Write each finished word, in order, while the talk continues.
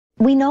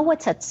We know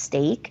what's at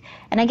stake.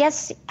 And I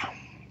guess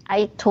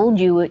I told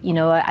you,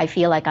 I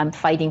feel like I'm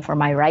fighting for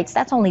my rights.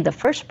 That's only the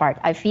first part.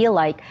 I feel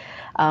like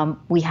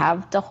we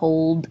have to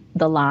hold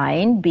the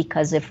line,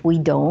 because if we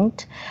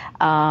don't,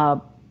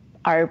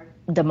 our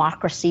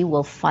democracy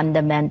will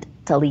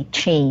fundamentally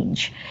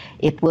change.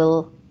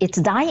 It's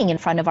dying in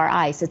front of our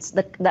eyes. It's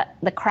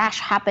the crash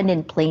happened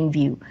in plain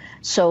view.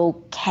 So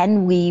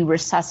can we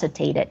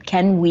resuscitate it?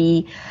 Can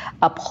we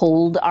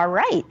uphold our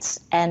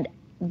rights? And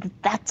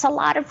that's a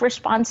lot of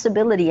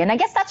responsibility. And I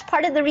guess that's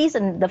part of the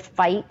reason the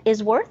fight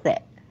is worth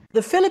it.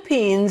 The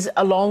Philippines,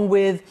 along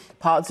with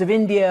parts of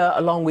India,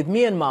 along with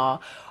Myanmar,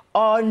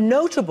 are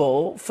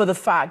notable for the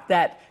fact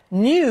that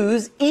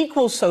news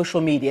equals social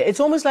media.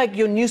 It's almost like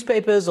your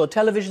newspapers or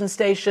television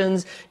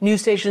stations, news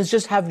stations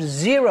just have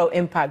zero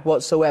impact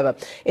whatsoever.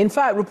 In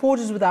fact,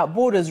 Reporters Without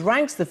Borders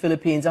ranks the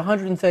Philippines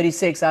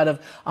 136 out of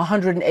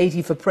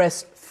 180 for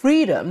press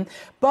freedom,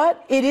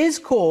 but it is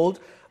called,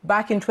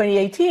 back in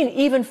 2018,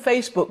 even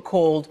Facebook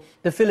called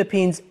the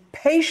Philippines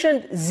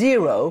patient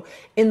zero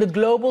in the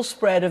global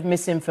spread of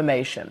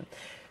misinformation.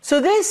 So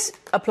this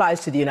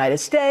applies to the United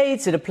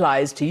States, it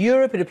applies to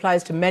Europe, it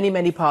applies to many,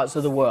 many parts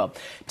of the world.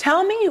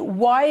 Tell me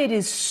why it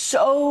is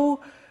so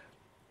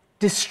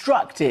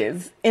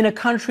destructive in a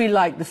country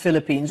like the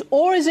Philippines,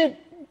 or is it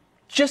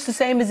just the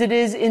same as it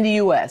is in the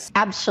U.S.?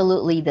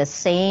 Absolutely the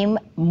same,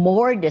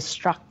 more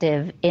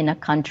destructive in a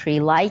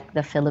country like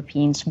the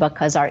Philippines,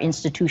 because our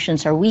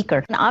institutions are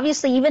weaker. And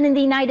obviously, even in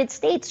the United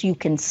States, you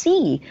can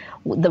see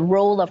the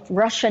role of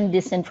Russian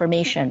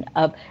disinformation,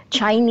 of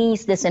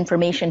Chinese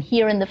disinformation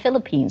here in the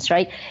Philippines,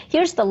 right?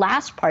 Here's the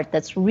last part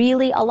that's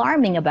really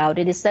alarming about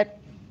it, is that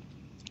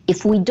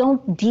if we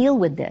don't deal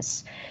with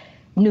this,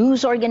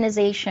 news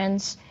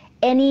organizations,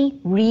 any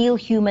real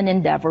human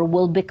endeavor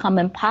will become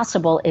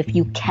impossible if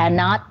you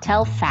cannot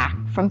tell fact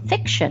from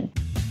fiction.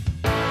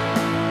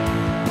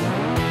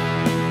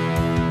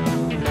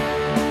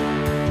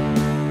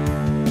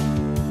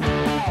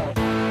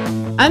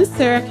 I'm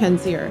Sarah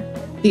Kendzior,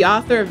 the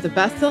author of the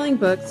best-selling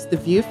books The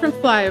View from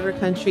Flyover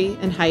Country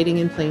and Hiding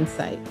in Plain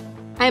Sight.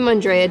 I'm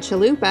Andrea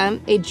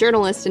Chalupa, a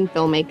journalist and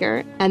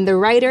filmmaker, and the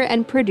writer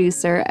and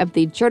producer of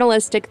the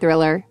journalistic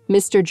thriller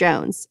Mr.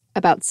 Jones,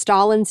 about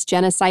Stalin's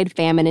genocide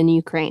famine in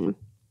Ukraine.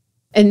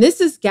 And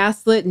this is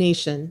Gaslit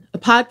Nation, a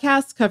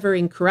podcast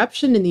covering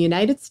corruption in the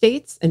United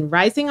States and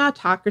rising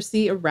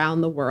autocracy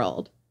around the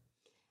world.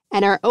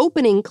 And our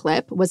opening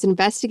clip was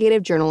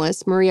investigative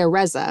journalist Maria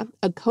Reza,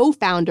 a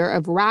co-founder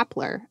of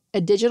Rappler,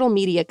 a digital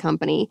media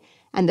company,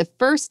 and the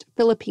first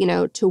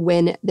Filipino to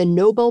win the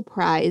Nobel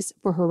Prize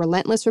for her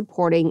relentless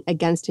reporting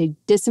against a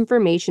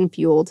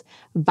disinformation-fueled,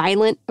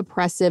 violent,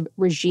 oppressive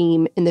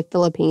regime in the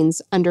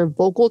Philippines under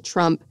vocal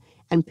Trump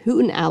and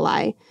Putin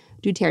ally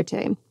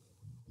Duterte.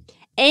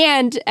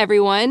 And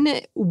everyone,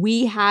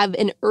 we have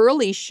an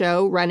early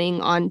show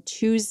running on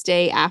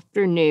Tuesday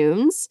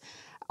afternoons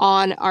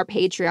on our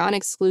Patreon,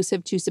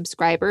 exclusive to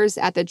subscribers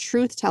at the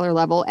Truth Teller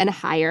level and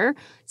higher,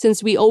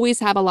 since we always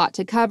have a lot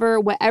to cover.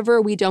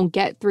 Whatever we don't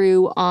get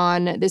through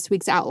on this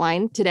week's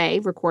outline today,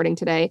 recording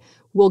today,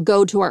 we'll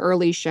go to our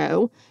early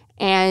show.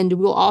 And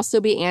we'll also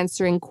be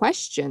answering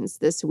questions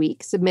this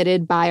week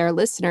submitted by our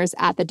listeners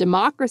at the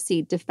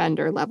Democracy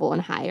Defender level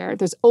and higher.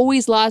 There's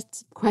always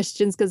lots of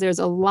questions because there's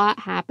a lot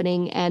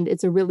happening, and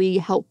it's a really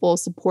helpful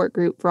support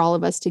group for all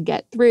of us to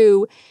get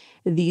through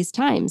these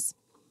times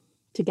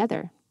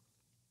together.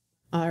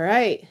 All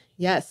right.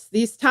 Yes,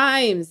 these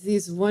times,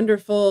 these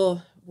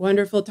wonderful,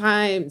 wonderful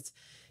times.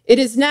 It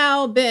has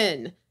now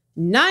been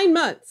 9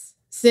 months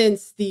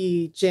since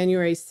the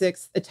January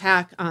 6th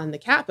attack on the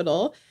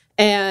Capitol.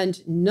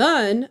 And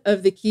none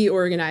of the key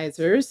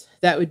organizers,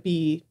 that would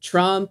be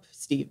Trump,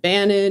 Steve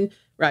Bannon,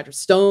 Roger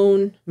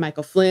Stone,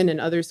 Michael Flynn,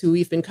 and others who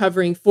we've been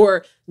covering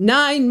for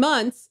 9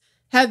 months,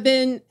 have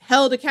been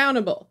held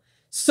accountable.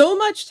 So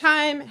much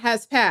time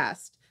has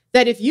passed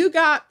that if you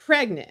got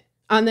pregnant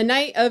on the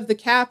night of the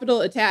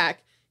Capitol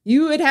attack,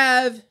 you would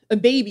have a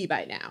baby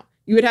by now.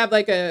 You would have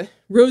like a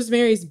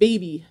Rosemary's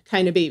Baby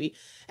kind of baby.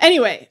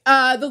 Anyway,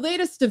 the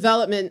latest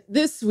development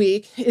this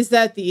week is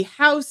that the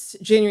House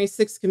January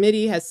 6th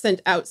committee has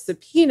sent out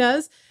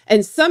subpoenas,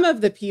 and some of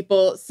the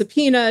people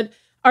subpoenaed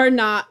are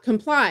not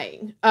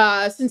complying.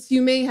 Since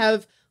you may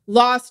have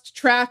lost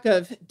track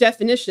of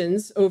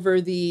definitions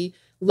over the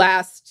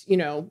last,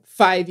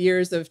 5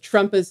 years of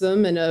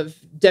Trumpism and of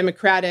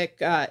Democratic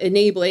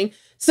enabling,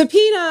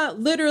 subpoena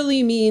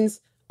literally means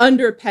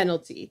under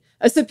penalty.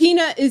 A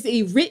subpoena is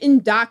a written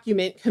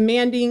document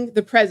commanding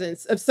the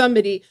presence of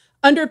somebody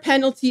under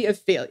penalty of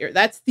failure.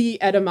 That's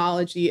the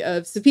etymology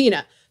of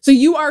subpoena. So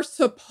you are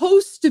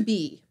supposed to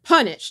be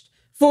punished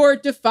for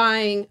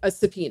defying a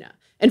subpoena.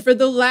 And for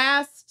the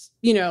last,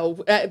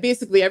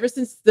 basically ever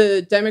since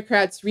the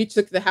Democrats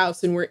retook the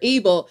House and were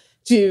able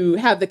to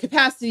have the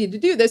capacity to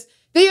do this,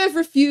 they have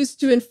refused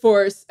to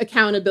enforce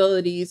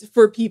accountabilities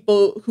for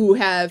people who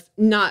have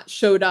not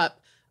showed up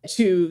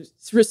to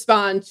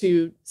respond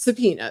to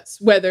subpoenas,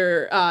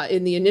 whether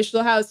in the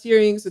initial House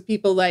hearings with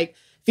people like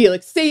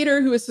Felix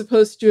Sater, who was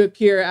supposed to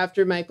appear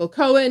after Michael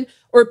Cohen,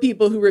 or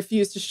people who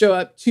refused to show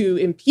up to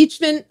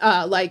impeachment,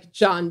 like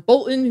John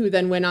Bolton, who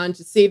then went on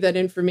to save that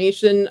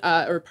information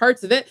or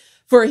parts of it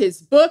for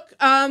his book.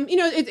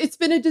 It's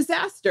been a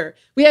disaster.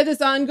 We had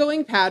this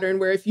ongoing pattern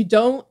where if you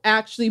don't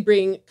actually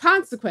bring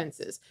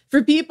consequences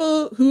for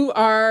people who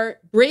are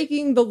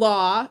breaking the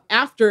law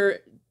after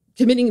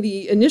committing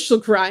the initial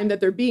crime that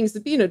they're being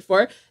subpoenaed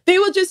for, they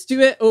will just do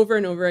it over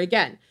and over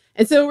again.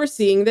 And so we're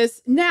seeing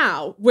this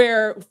now,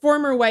 where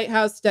former White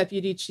House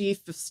Deputy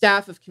Chief of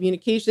Staff of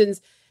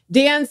Communications,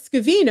 Dan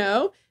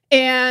Scavino,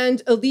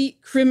 and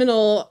elite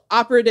criminal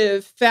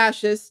operative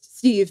fascist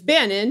Steve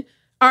Bannon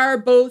are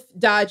both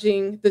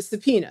dodging the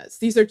subpoenas.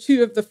 These are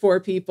two of the four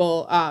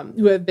people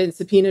who have been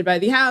subpoenaed by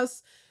the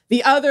House.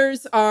 The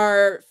others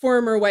are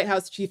former White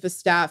House Chief of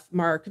Staff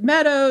Mark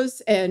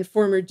Meadows and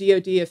former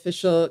DOD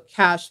official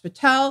Kash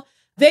Patel.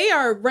 They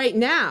are right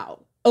now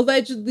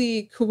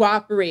allegedly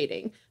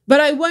cooperating. But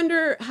I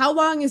wonder, how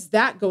long is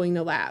that going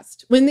to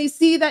last when they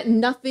see that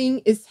nothing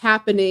is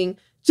happening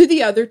to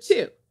the other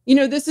two?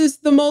 This is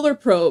the Mueller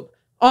probe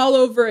all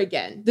over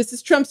again. This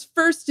is Trump's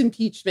first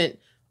impeachment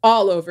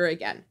all over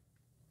again.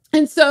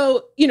 And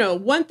so,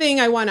 one thing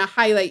I want to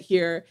highlight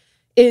here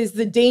is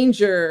the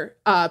danger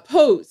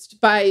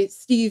posed by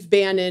Steve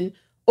Bannon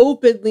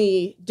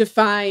openly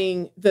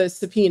defying the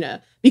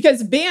subpoena,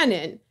 because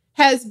Bannon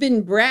has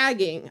been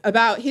bragging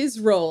about his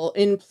role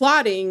in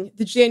plotting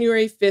the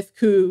January 5th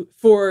coup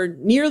for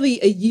nearly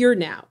a year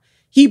now.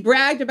 He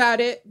bragged about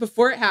it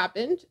before it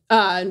happened,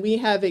 and we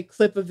have a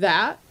clip of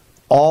that.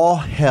 All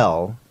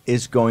hell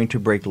is going to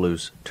break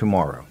loose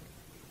tomorrow.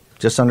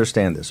 Just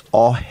understand this.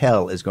 All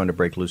hell is going to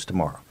break loose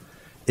tomorrow.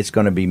 It's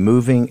going to be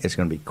moving. It's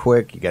going to be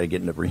quick. You got to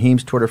get into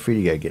Raheem's Twitter feed.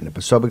 You got to get into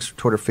Posobiec's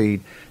Twitter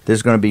feed.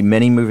 There's going to be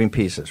many moving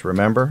pieces.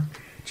 Remember,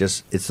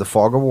 it's the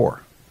fog of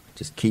war.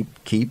 Just keep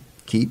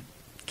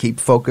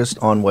focused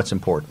on what's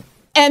important.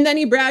 And then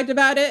he bragged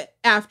about it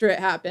after it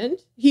happened.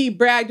 He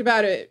bragged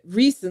about it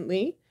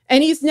recently.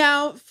 And he's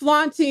now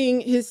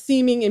flaunting his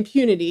seeming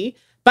impunity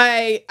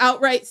by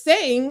outright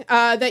saying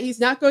that he's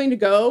not going to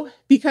go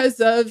because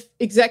of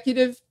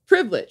executive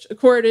privilege,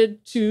 according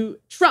to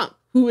Trump,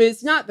 who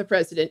is not the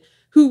president,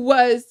 who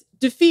was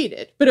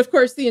defeated. But of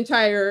course, the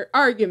entire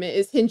argument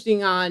is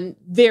hinging on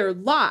their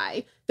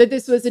lie that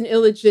this was an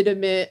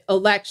illegitimate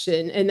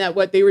election and that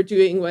what they were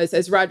doing was,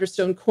 as Roger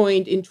Stone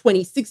coined in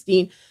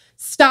 2016,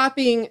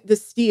 stopping the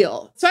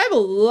steal. So I have a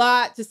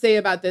lot to say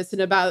about this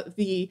and about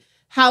the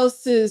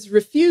House's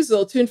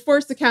refusal to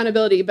enforce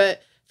accountability.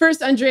 But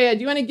first, Andrea,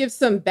 do you want to give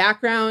some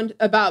background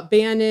about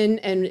Bannon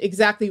and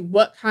exactly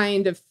what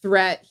kind of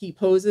threat he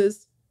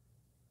poses?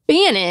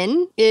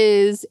 Bannon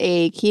is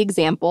a key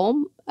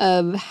example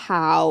of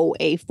how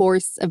a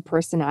force of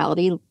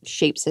personality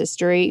shapes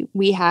history.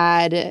 We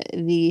had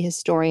the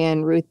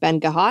historian Ruth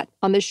Ben-Ghiat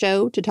on the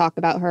show to talk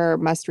about her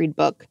must-read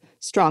book,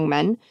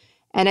 Strongmen.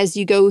 And as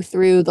you go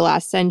through the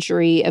last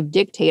century of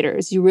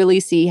dictators, you really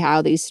see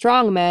how these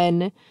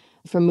strongmen,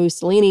 from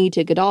Mussolini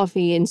to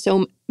Gaddafi and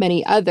so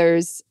many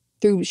others,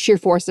 through sheer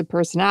force of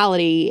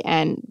personality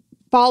and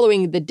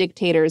following the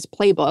dictator's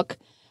playbook,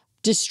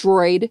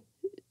 destroyed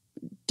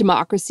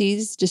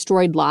democracies,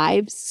 destroyed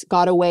lives,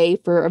 got away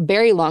for a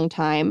very long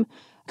time,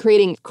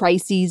 creating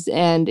crises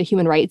and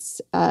human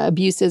rights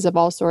abuses of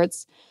all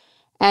sorts.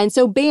 And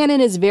so Bannon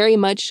is very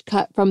much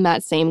cut from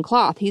that same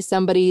cloth. He's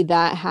somebody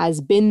that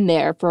has been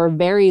there for a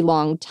very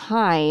long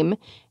time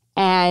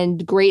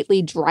and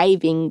greatly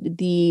driving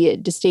the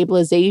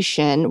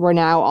destabilization we're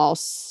now all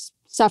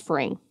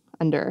suffering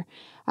under.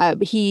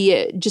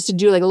 Just to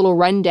do like a little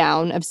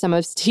rundown of some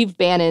of Steve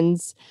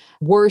Bannon's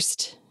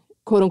worst,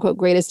 quote unquote,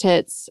 greatest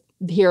hits,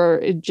 here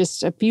are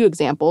just a few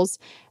examples.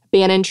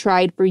 Bannon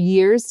tried for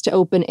years to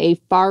open a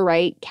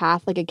far-right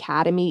Catholic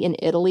academy in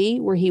Italy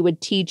where he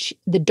would teach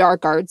the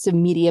dark arts of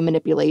media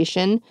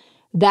manipulation.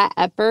 That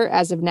effort,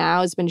 as of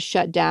now, has been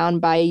shut down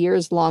by a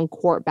years-long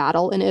court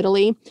battle in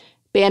Italy.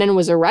 Bannon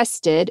was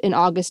arrested in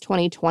August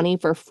 2020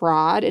 for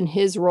fraud and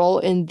his role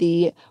in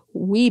the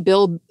We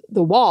Build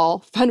the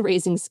Wall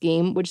fundraising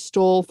scheme, which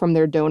stole from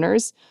their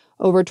donors.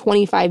 Over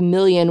 $25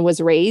 million was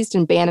raised,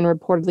 and Bannon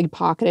reportedly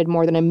pocketed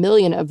more than $1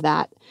 million of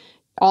that.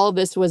 All of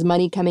this was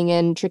money coming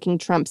in, tricking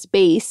Trump's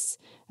base,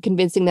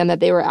 convincing them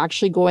that they were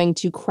actually going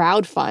to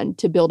crowdfund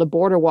to build a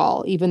border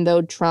wall, even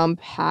though Trump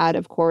had,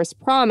 of course,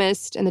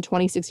 promised in the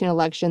 2016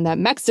 election that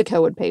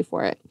Mexico would pay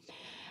for it.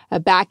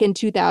 Back in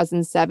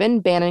 2007,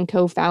 Bannon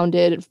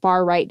co-founded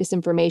far-right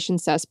disinformation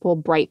cesspool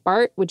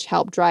Breitbart, which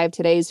helped drive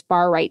today's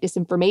far-right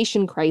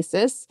disinformation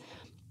crisis.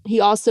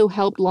 He also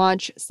helped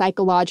launch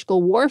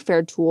psychological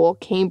warfare tool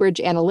Cambridge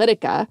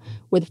Analytica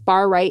with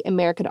far-right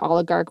American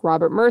oligarch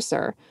Robert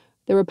Mercer.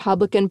 The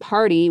Republican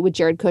Party, with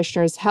Jared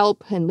Kushner's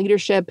help and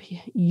leadership,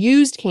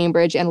 used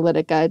Cambridge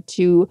Analytica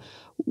to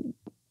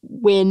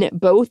win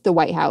both the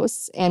White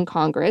House and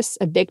Congress,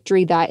 a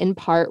victory that in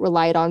part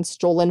relied on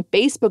stolen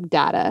Facebook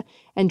data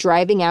and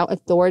driving out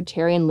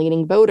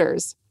authoritarian-leaning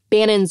voters.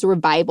 Bannon's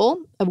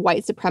revival of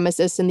white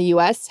supremacists in the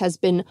U.S. has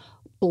been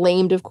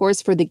blamed, of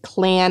course, for the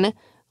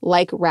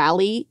Klan-like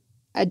rally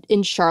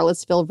in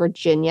Charlottesville,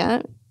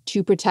 Virginia,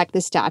 to protect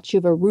the statue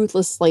of a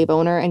ruthless slave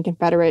owner and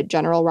Confederate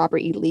General Robert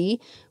E. Lee,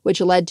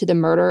 which led to the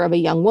murder of a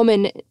young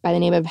woman by the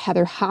name of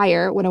Heather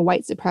Heyer when a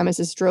white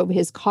supremacist drove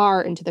his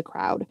car into the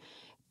crowd.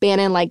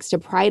 Bannon likes to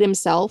pride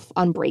himself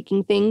on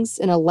breaking things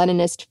in a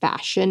Leninist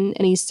fashion,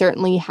 and he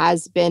certainly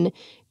has been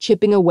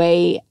chipping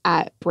away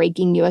at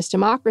breaking U.S.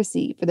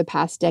 democracy for the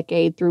past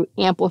decade through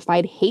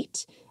amplified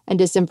hate and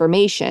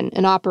disinformation,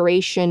 an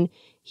operation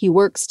he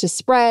works to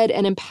spread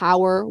and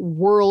empower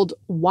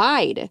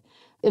worldwide.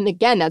 And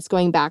again, that's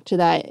going back to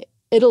that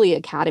Italy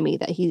Academy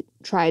that he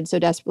tried so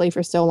desperately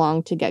for so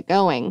long to get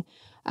going.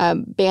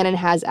 Bannon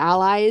has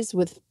allies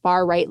with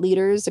far-right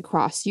leaders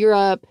across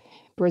Europe,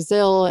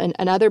 Brazil, and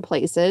other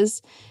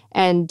places.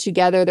 And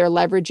together they're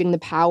leveraging the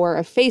power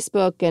of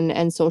Facebook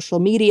and social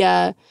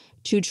media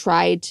to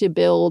try to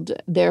build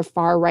their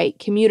far-right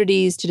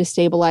communities, to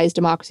destabilize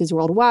democracies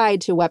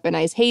worldwide, to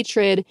weaponize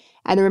hatred.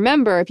 And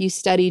remember, if you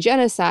study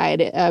genocide,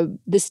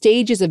 the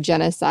stages of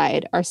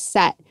genocide are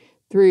set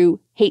through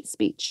hate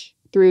speech,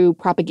 through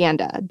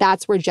propaganda.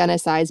 That's where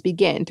genocides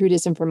begin, through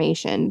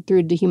disinformation,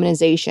 through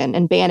dehumanization.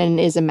 And Bannon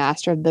is a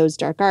master of those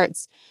dark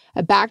arts.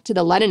 Back to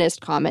the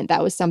Leninist comment,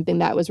 that was something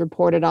that was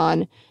reported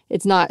on.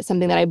 It's not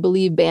something that I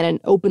believe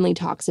Bannon openly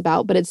talks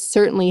about, but it's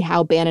certainly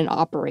how Bannon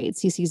operates.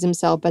 He sees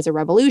himself as a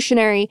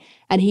revolutionary,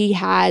 and he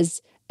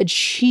has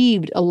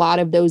achieved a lot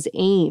of those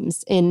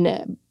aims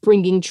in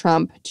bringing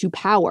Trump to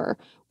power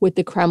with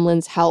the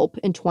Kremlin's help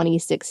in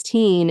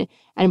 2016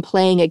 and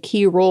playing a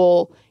key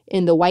role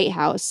in the White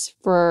House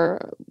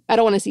for, I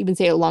don't want to even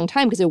say a long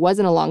time because it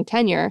wasn't a long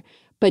tenure,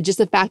 but just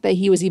the fact that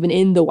he was even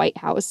in the White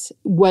House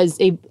was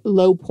a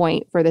low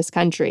point for this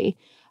country.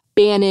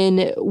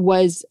 Bannon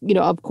was,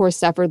 of course,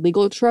 suffered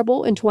legal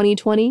trouble in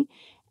 2020,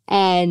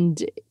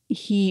 and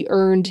he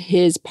earned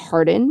his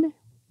pardon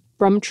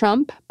from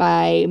Trump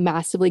by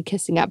massively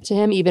kissing up to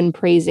him, even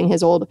praising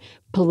his old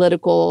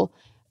political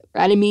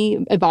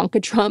enemy, Ivanka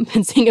Trump,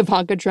 and saying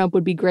Ivanka Trump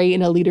would be great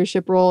in a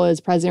leadership role as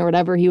president or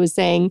whatever he was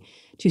saying,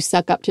 to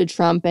suck up to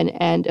Trump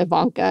and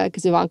Ivanka,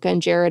 because Ivanka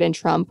and Jared and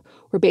Trump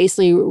were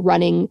basically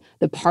running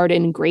the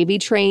pardon gravy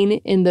train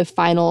in the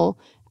final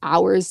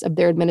hours of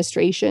their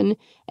administration.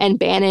 And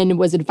Bannon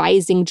was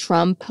advising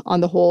Trump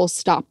on the whole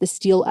Stop the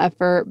Steal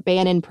effort.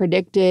 Bannon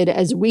predicted,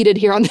 as we did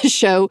here on the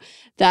show,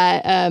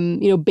 that,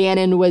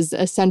 Bannon was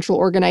a central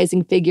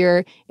organizing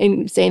figure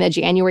in saying that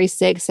January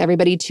 6th,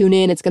 everybody tune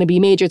in, it's going to be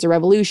major, it's a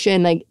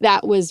revolution. Like,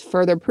 that was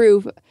further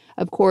proof,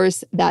 of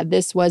course, that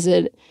this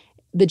wasn't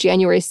the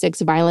January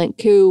 6th violent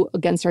coup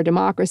against our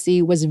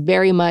democracy was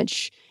very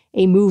much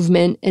a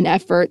movement, an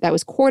effort that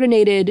was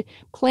coordinated,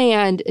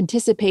 planned,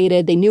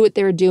 anticipated. They knew what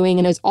they were doing,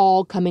 and it was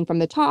all coming from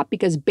the top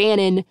because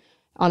Bannon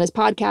on his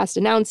podcast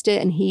announced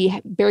it, and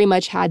he very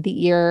much had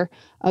the ear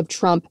of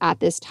Trump at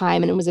this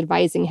time and was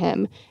advising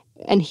him.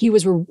 And he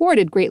was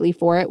rewarded greatly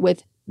for it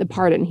with the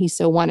pardon he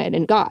so wanted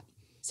and got.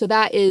 So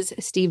that is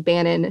Steve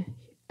Bannon,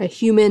 a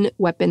human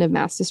weapon of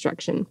mass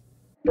destruction.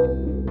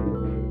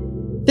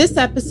 This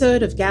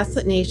episode of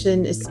Gaslit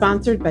Nation is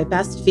sponsored by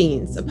Best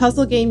Fiends, a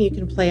puzzle game you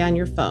can play on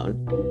your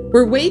phone.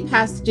 We're way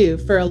past due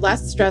for a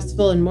less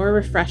stressful and more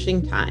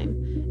refreshing time.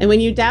 And when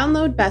you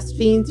download Best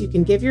Fiends, you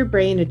can give your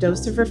brain a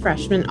dose of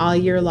refreshment all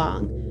year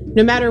long.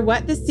 No matter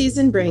what this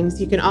season brings,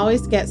 you can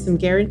always get some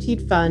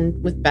guaranteed fun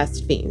with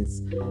Best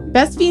Fiends.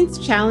 Best Fiends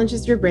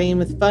challenges your brain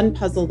with fun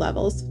puzzle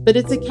levels, but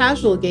it's a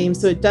casual game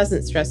so it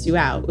doesn't stress you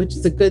out, which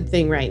is a good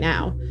thing right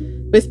now.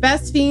 With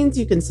Best Fiends,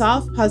 you can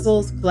solve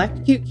puzzles,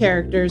 collect cute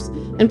characters,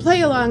 and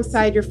play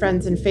alongside your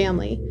friends and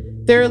family.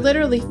 There are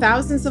literally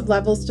thousands of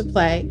levels to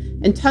play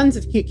and tons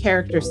of cute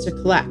characters to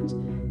collect.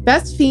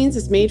 Best Fiends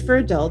is made for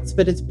adults,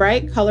 but it's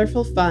bright,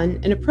 colorful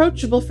fun, and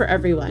approachable for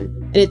everyone,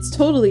 and it's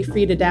totally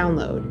free to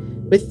download.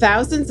 With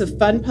thousands of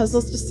fun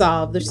puzzles to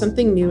solve, there's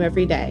something new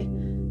every day.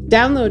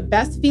 Download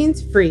Best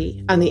Fiends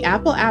free on the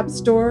Apple App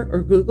Store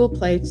or Google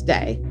Play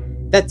today.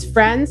 That's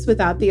friends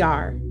without the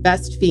R,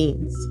 Best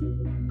Fiends.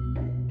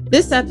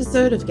 This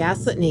episode of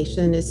Gaslit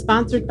Nation is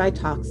sponsored by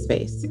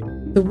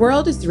Talkspace. The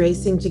world is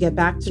racing to get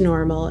back to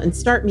normal and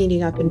start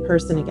meeting up in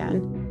person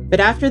again. But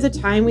after the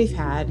time we've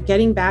had,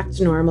 getting back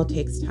to normal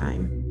takes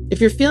time.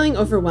 If you're feeling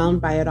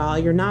overwhelmed by it all,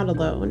 you're not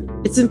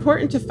alone. It's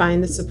important to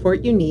find the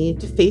support you need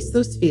to face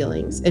those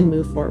feelings and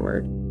move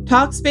forward.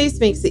 Talkspace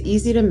makes it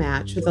easy to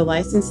match with a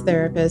licensed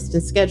therapist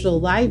and schedule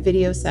live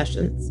video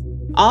sessions,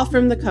 all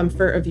from the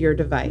comfort of your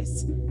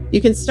device. You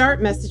can start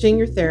messaging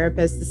your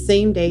therapist the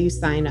same day you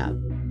sign up.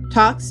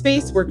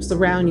 Talkspace works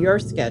around your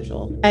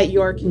schedule at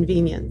your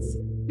convenience.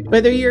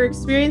 Whether you're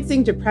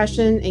experiencing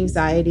depression,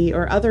 anxiety,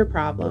 or other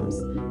problems,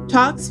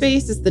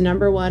 Talkspace is the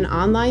 #1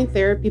 online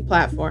therapy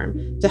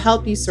platform to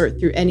help you sort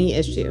through any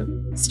issue.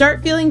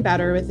 Start feeling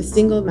better with a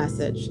single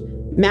message.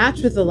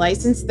 Match with a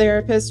licensed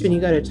therapist when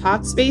you go to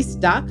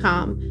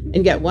Talkspace.com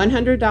and get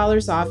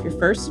 $100 off your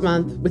first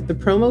month with the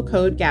promo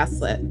code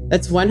GASLIT.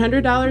 That's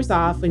 $100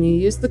 off when you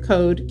use the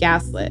code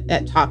GASLIT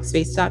at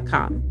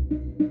Talkspace.com.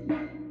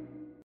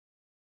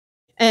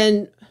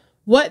 And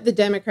what the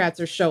Democrats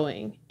are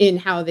showing in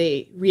how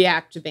they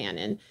react to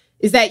Bannon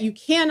is that you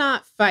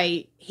cannot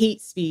fight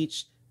hate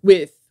speech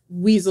with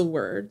weasel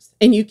words,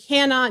 and you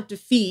cannot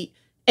defeat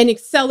an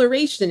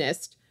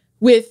accelerationist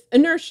with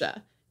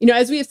inertia.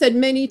 As we have said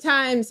many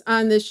times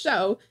on this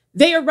show,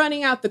 they are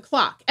running out the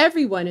clock.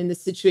 Everyone in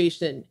this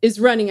situation is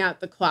running out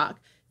the clock.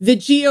 The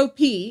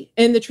GOP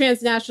and the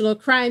transnational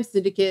crime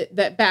syndicate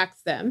that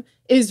backs them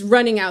is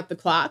running out the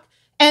clock.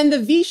 And the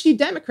Vichy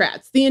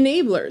Democrats, the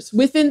enablers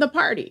within the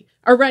party,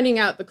 are running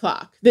out the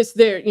clock. I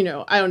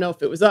don't know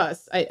if it was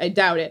us. I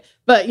doubt it.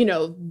 But,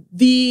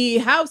 the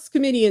House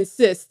committee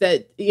insists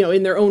that,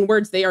 in their own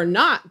words, they are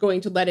not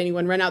going to let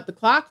anyone run out the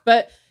clock.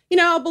 But,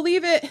 I'll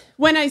believe it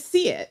when I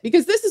see it,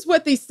 because this is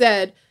what they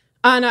said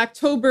on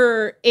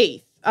October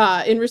 8th.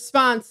 In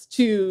response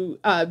to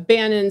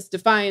Bannon's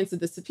defiance of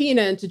the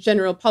subpoena and to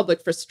general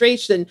public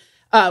frustration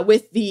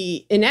with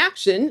the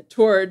inaction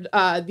toward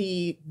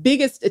the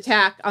biggest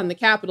attack on the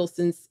Capitol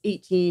since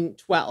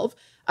 1812.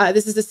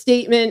 This is a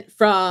statement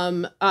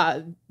from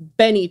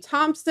Benny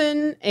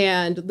Thompson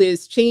and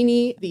Liz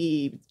Cheney,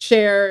 the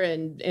chair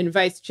and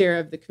vice chair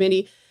of the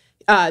committee.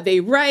 They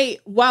write,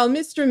 while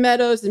Mr.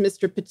 Meadows and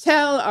Mr.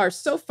 Patel are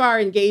so far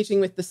engaging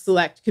with the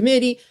select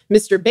committee,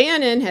 Mr.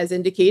 Bannon has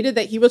indicated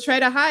that he will try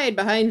to hide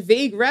behind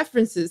vague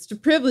references to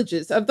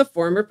privileges of the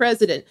former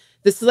president.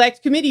 The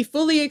select committee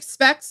fully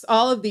expects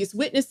all of these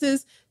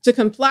witnesses to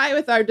comply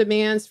with our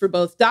demands for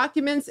both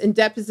documents and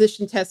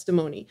deposition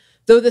testimony.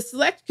 Though the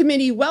select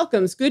committee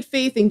welcomes good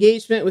faith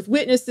engagement with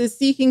witnesses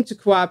seeking to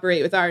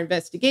cooperate with our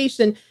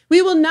investigation,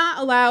 we will not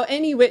allow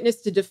any witness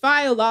to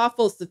defy a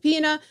lawful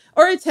subpoena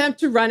or attempt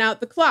to run out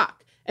the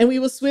clock, and we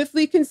will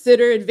swiftly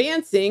consider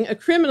advancing a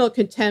criminal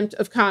contempt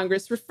of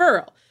Congress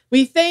referral.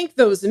 We thank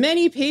those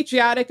many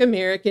patriotic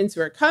Americans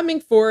who are coming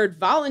forward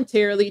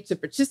voluntarily to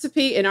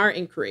participate in our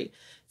inquiry.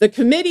 The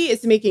committee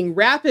is making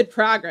rapid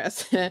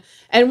progress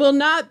and will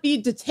not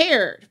be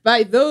deterred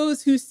by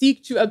those who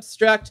seek to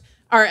obstruct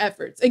our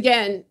efforts.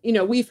 Again,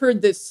 we've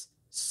heard this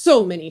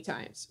so many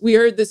times. We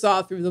heard this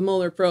all through the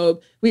Mueller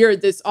probe. We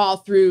heard this all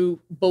through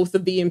both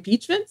of the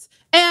impeachments.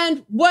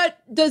 And what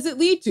does it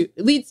lead to?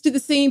 It leads to the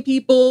same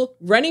people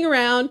running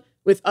around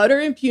with utter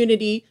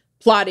impunity,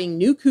 plotting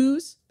new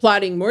coups,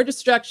 plotting more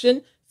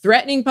destruction,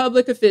 threatening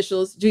public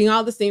officials, doing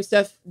all the same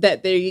stuff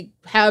that they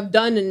have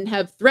done and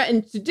have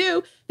threatened to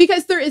do,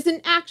 because there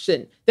isn't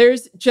action.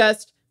 There's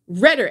just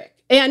rhetoric.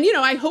 And,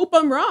 I hope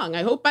I'm wrong.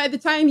 I hope by the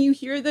time you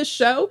hear this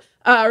show,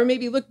 or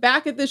maybe look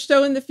back at this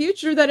show in the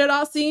future, that it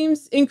all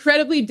seems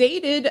incredibly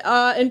dated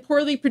and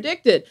poorly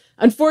predicted.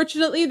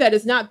 Unfortunately, that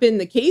has not been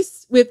the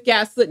case with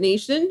Gaslit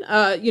Nation.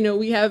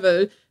 We have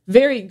a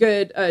very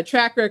good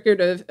track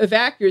record of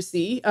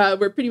accuracy.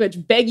 We're pretty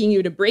much begging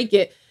you to break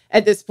it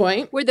at this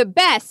point. We're the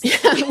best.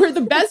 We're the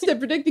best at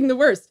predicting the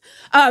worst.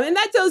 And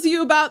that tells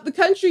you about the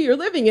country you're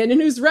living in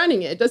and who's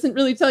running it. It doesn't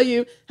really tell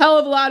you a hell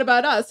of a lot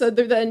about us,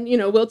 other than,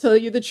 we'll tell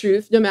you the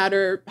truth no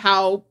matter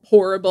how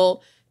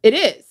horrible it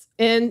is.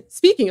 And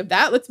speaking of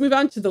that, let's move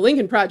on to the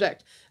Lincoln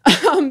Project.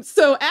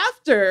 So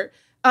after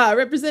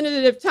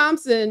Representative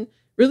Thompson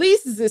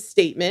releases this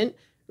statement,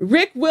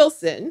 Rick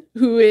Wilson,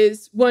 who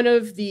is one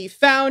of the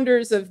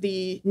founders of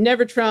the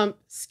Never Trump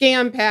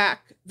scam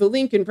pack, the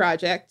Lincoln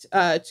Project,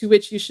 to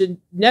which you should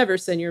never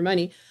send your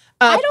money.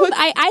 I'm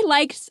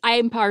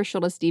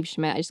partial to Steve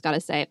Schmidt, I just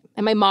gotta say.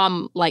 And my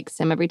mom likes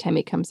him every time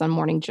he comes on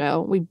Morning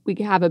Joe. We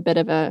have a bit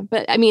of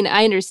but I mean,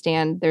 I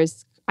understand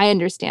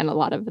a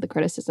lot of the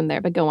criticism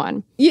there, but go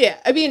on. Yeah,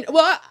 I mean,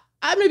 well,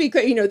 I'm gonna be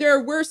clear, there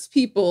are worse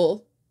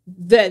people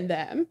than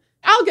them.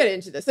 I'll get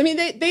into this. I mean,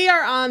 they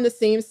are on the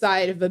same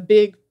side of a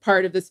big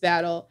part of this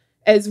battle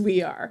as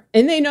we are.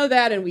 And they know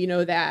that, and we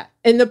know that.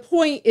 And the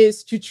point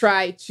is to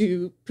try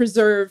to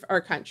preserve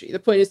our country. The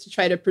point is to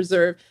try to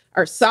preserve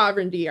our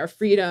sovereignty, our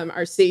freedom,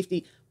 our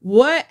safety.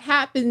 What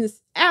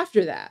happens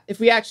after that? If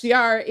we actually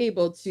are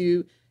able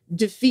to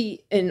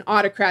defeat an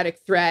autocratic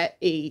threat,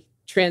 a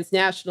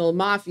transnational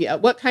mafia,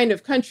 what kind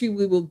of country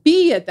we will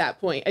be at that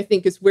point, I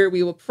think, is where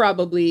we will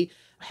probably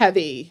have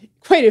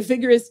quite a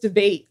vigorous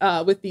debate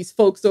with these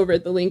folks over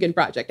at the Lincoln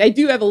Project. I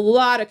do have a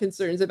lot of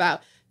concerns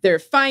about their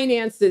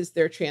finances,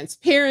 their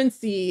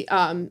transparency,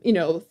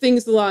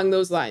 things along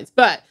those lines.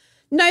 But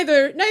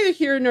neither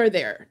here nor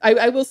there.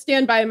 I will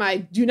stand by my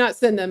do not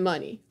send them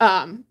money.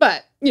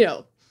 But,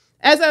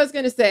 as I was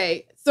going to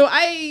say, so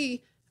I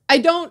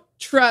don't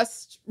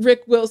trust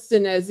Rick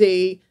Wilson as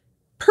a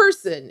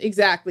person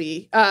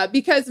exactly,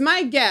 because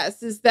my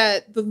guess is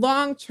that the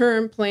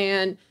long-term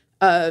plan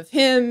of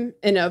him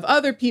and of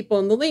other people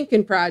in the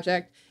Lincoln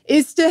Project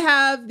is to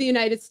have the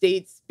United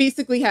States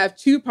basically have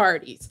two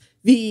parties.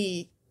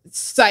 The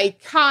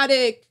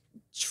psychotic,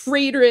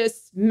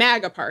 traitorous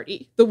MAGA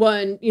party, the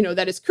one,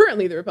 that is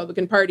currently the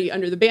Republican Party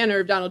under the banner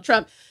of Donald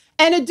Trump,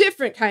 and a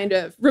different kind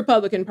of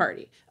Republican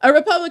Party. A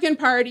Republican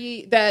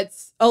Party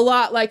that's a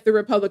lot like the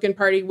Republican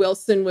Party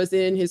Wilson was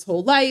in his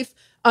whole life,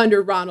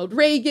 under Ronald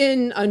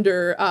Reagan,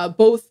 under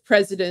both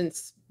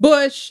presidents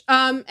Bush.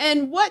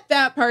 And what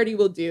that party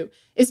will do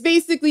is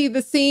basically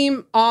the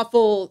same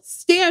awful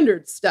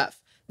standard stuff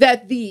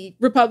that the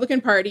Republican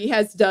Party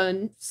has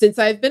done since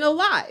I've been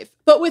alive,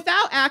 but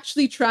without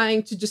actually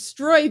trying to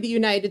destroy the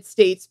United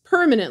States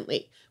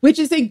permanently, which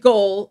is a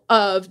goal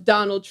of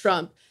Donald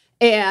Trump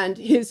and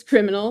his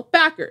criminal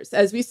backers.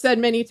 As we said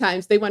many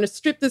times, they want to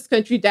strip this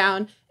country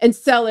down and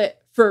sell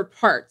it for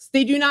parts.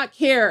 They do not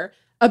care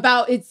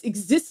about its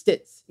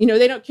existence.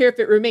 They don't care if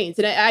it remains.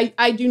 And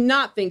I do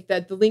not think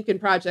that the Lincoln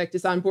Project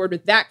is on board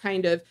with that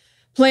kind of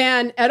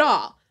plan at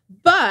all.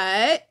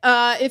 But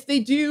if they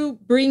do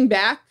bring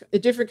back a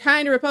different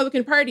kind of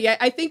Republican Party,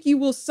 I think you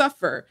will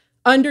suffer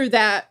under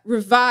that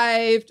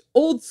revived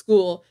old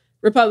school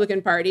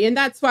Republican Party. And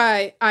that's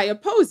why I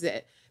oppose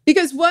it.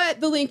 Because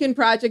what the Lincoln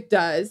Project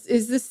does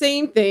is the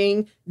same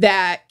thing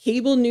that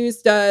cable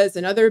news does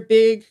and other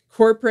big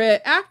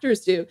corporate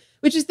actors do,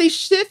 which is they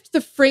shift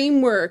the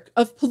framework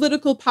of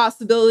political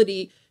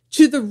possibility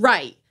to the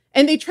right.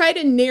 And they try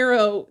to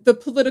narrow the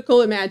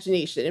political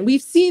imagination. And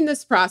we've seen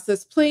this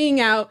process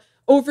playing out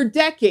over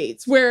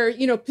decades where,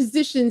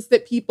 positions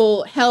that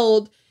people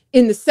held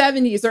in the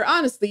 70s, or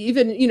honestly,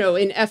 even,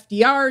 in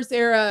FDR's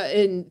era,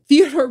 in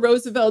Theodore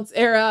Roosevelt's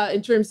era,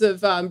 in terms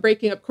of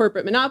breaking up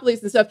corporate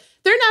monopolies and stuff,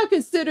 they're now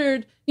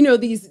considered,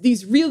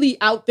 these really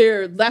out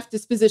there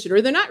leftist position,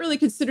 or they're not really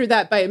considered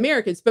that by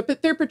Americans,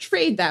 but they're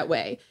portrayed that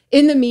way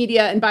in the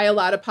media and by a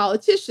lot of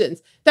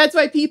politicians. That's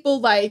why people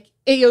like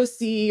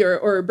AOC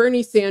or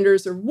Bernie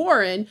Sanders or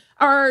Warren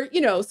are,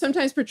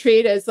 sometimes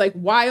portrayed as like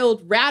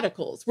wild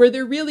radicals, where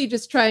they're really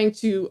just trying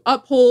to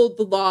uphold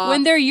the law.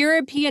 When they're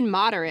European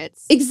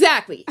moderates.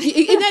 Exactly.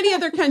 In any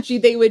other country,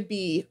 they would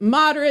be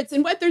moderates.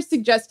 And what they're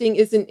suggesting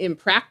isn't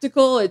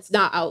impractical. It's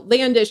not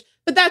outlandish,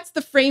 but that's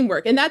the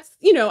framework. And that's,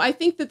 I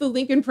think that the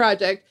Lincoln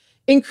Project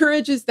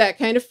encourages that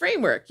kind of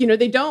framework.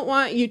 They don't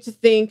want you to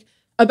think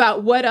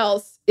about what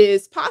else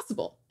is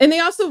possible. And they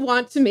also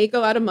want to make a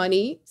lot of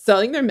money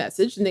selling their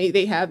message, and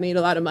they have made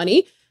a lot of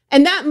money.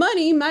 And that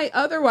money might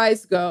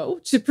otherwise go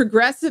to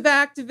progressive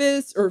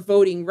activists or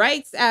voting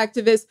rights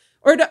activists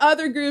or to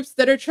other groups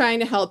that are trying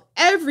to help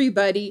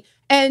everybody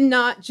and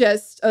not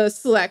just a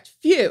select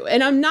few.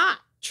 And I'm not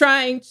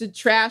trying to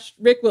trash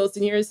Rick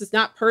Wilson here. This is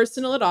not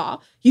personal at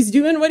all. He's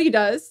doing what he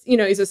does.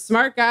 He's a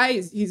smart guy.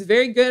 He's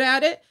very good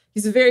at it.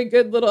 He's a very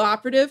good little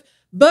operative.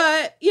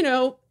 But,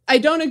 I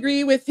don't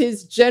agree with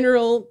his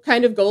general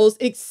kind of goals,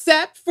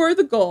 except for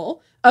the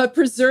goal of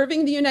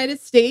preserving the United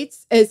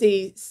States as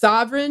a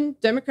sovereign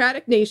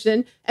democratic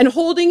nation and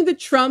holding the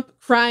Trump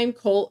crime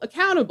cult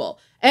accountable.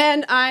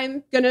 And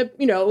I'm going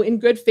to, in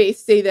good faith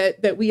say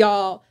that we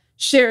all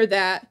share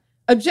that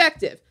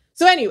objective.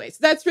 So anyways,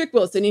 that's Rick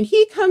Wilson. And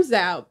he comes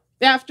out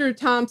after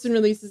Thompson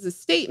releases a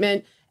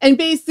statement and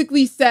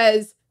basically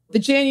says, the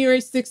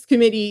January 6th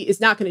committee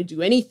is not going to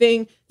do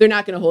anything. They're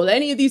not going to hold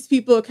any of these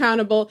people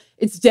accountable.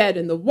 It's dead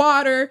in the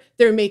water.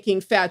 They're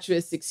making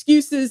fatuous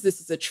excuses. This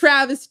is a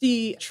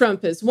travesty.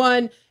 Trump has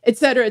won, et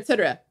cetera, et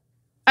cetera.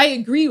 I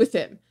agree with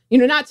him.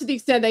 Not to the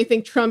extent that I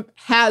think Trump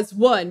has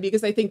won,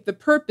 because I think the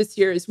purpose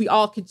here is we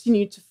all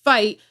continue to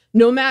fight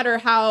no matter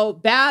how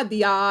bad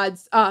the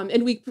odds.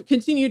 And we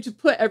continue to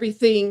put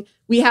everything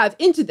we have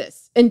into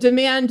this and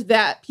demand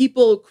that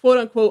people, quote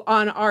unquote,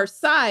 on our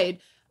side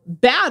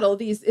battle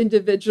these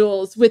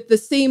individuals with the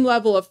same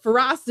level of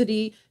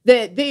ferocity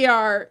that they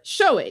are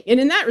showing. And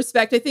in that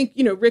respect, I think,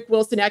 Rick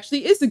Wilson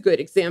actually is a good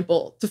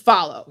example to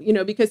follow,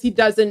 because he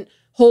doesn't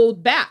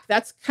hold back.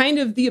 That's kind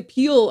of the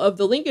appeal of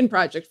the Lincoln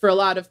Project for a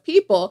lot of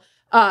people,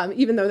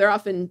 even though they're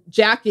often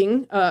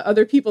jacking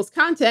other people's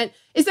content,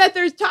 is that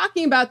they're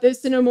talking about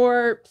this in a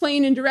more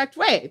plain and direct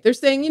way. They're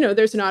saying,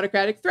 there's an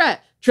autocratic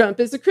threat.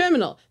 Trump is a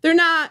criminal. They're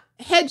not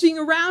hedging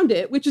around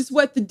it, which is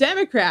what the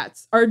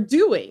Democrats are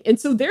doing. And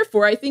so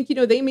therefore, I think,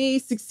 they may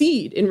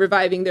succeed in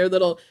reviving their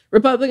little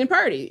Republican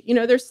Party.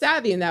 They're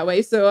savvy in that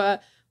way. So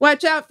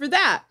watch out for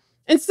that.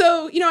 And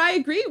so, I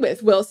agree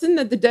with Wilson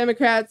that the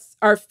Democrats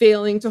are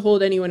failing to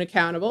hold anyone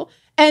accountable.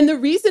 And the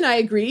reason I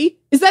agree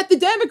is that the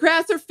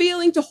Democrats are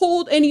failing to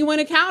hold anyone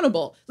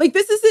accountable. Like,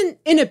 this isn't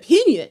an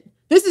opinion.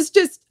 This is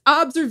just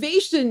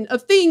observation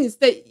of things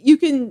that you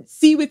can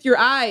see with your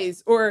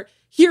eyes or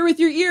hear with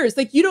your ears.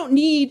 Like, you don't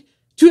need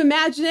to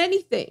imagine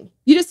anything.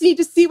 You just need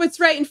to see what's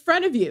right in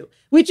front of you,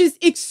 which is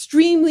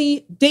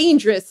extremely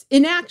dangerous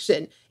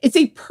inaction. It's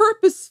a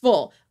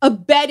purposeful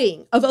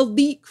abetting of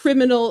elite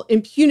criminal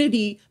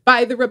impunity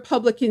by the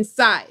Republican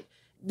side.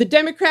 The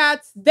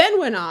Democrats then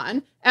went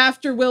on,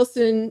 after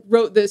Wilson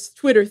wrote this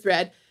Twitter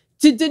thread,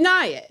 to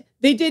deny it.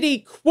 They did a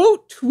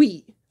quote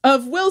tweet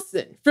of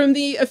Wilson from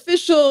the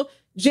official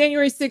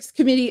January 6th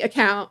committee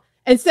account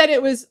and said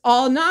it was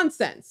all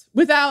nonsense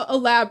without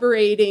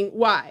elaborating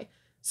why.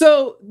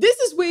 So this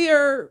is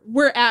where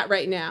we're at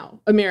right now,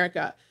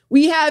 America.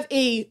 We have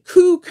a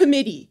coup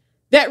committee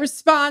that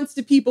responds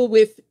to people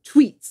with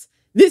tweets.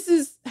 This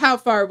is how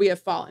far we have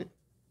fallen.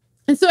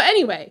 And so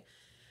anyway,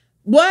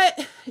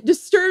 what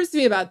disturbs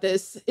me about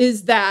this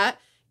is that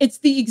it's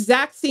the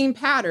exact same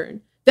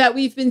pattern that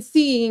we've been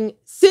seeing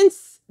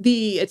since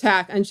the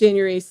attack on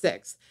January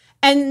 6th.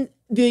 And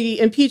the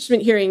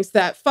impeachment hearings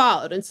that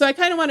followed. And so I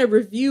kind of want to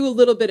review a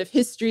little bit of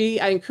history.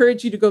 I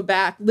encourage you to go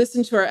back,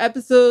 listen to our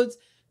episodes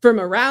from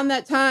around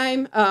that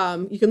time.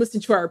 You can listen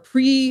to our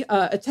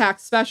pre-attack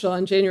special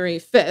on January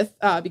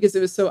 5th, because it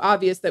was so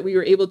obvious that we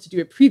were able to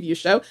do a preview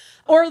show,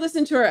 or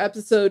listen to our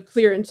episode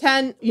Clear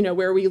Intent,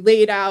 where we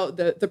laid out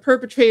the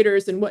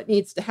perpetrators and what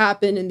needs to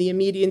happen and the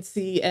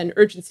immediacy and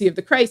urgency of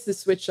the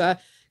crisis, which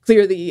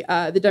clearly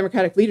the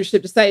Democratic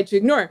leadership decided to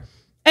ignore.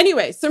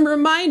 Anyway, some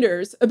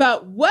reminders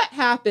about what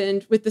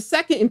happened with the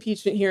second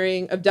impeachment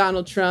hearing of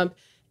Donald Trump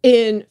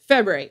in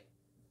February.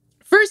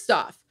 First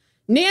off,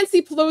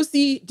 Nancy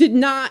Pelosi did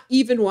not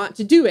even want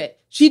to do it.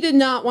 She did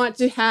not want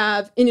to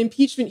have an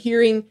impeachment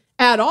hearing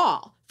at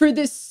all for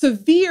this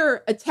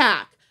severe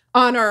attack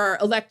on our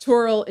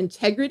electoral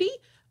integrity,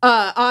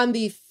 on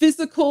the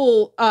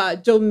physical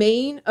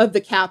domain of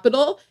the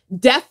Capitol,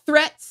 death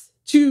threats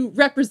to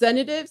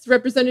representatives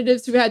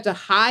who had to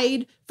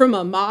hide from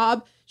a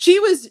mob. She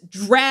was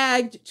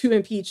dragged to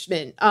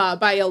impeachment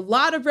by a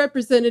lot of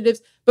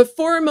representatives, but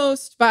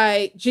foremost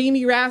by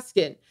Jamie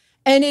Raskin.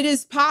 And it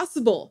is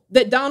possible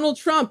that Donald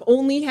Trump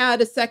only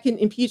had a second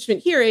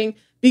impeachment hearing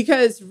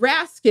because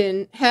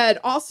Raskin had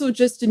also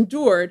just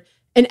endured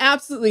an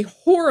absolutely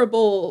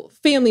horrible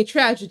family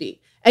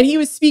tragedy. And he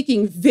was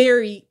speaking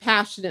very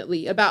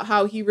passionately about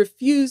how he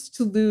refused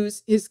to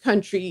lose his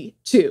country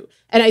too.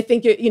 And I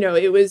think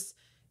it was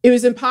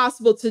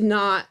impossible to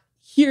not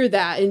hear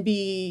that and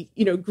be,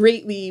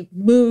 greatly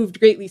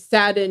moved, greatly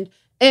saddened,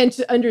 and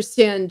to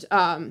understand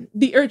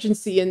the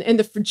urgency and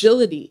the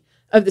fragility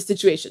of the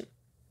situation.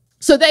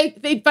 So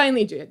they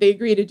finally do it. They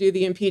agree to do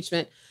the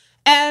impeachment.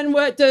 And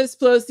what does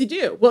Pelosi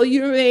do? Well,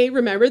 you may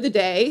remember the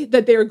day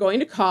that they were going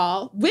to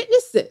call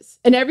witnesses,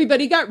 and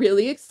everybody got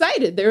really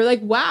excited. They were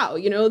like, wow,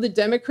 the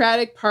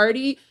Democratic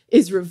Party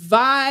is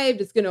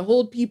revived. It's going to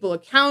hold people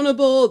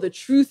accountable. The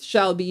truth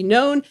shall be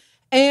known.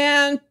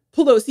 And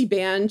Pelosi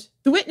banned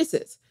the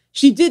witnesses.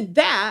 She did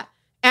that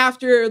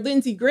after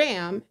Lindsey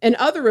Graham and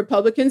other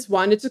Republicans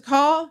wanted to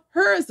call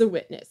her as a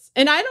witness.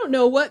 And I don't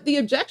know what the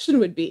objection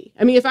would be.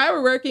 I mean, if I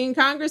were working in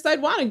Congress,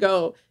 I'd want to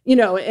go,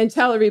 and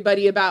tell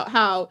everybody about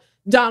how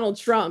Donald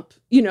Trump,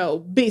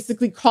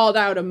 basically called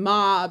out a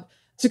mob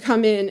to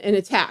come in and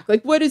attack.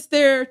 Like, what is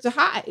there to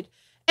hide?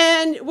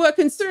 And what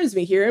concerns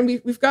me here, and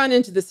we've gone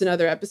into this in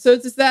other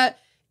episodes, is that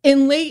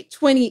in late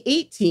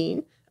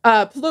 2018,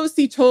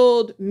 Pelosi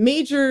told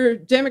major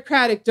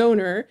Democratic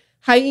donor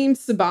Haim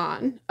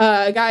Saban,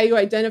 a guy who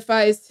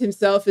identifies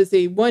himself as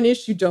a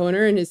one-issue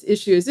donor and his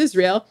issue is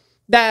Israel,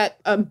 that,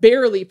 I'm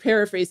barely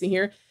paraphrasing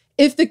here,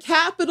 if the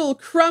Capitol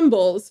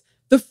crumbles,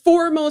 the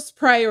foremost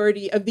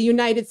priority of the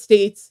United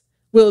States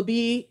will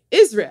be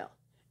Israel.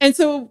 And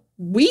so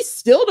we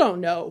still don't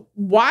know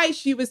why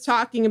she was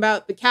talking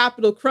about the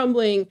Capitol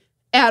crumbling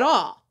at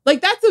all.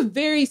 Like, that's a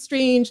very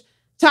strange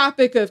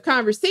topic of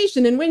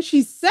conversation. And when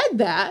she said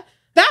that,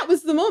 that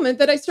was the moment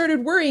that I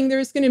started worrying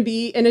there's going to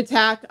be an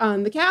attack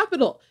on the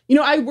Capitol.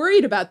 I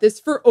worried about this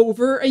for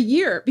over a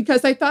year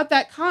because I thought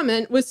that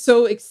comment was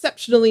so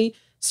exceptionally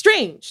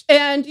strange.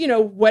 And,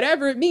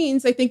 whatever it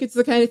means, I think it's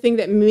the kind of thing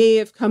that may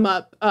have come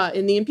up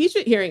in the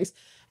impeachment hearings.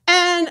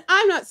 And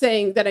I'm not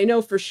saying that I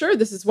know for sure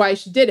this is why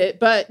she did it,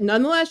 but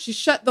nonetheless, she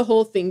shut the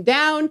whole thing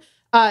down.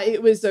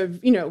 It was a,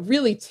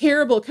 really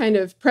terrible kind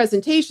of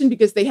presentation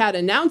because they had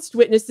announced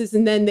witnesses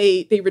and then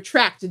they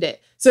retracted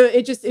it. So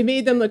it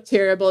made them look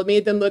terrible. It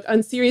made them look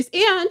unserious.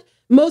 And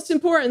most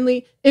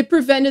importantly, it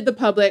prevented the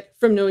public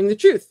from knowing the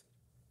truth.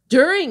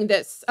 During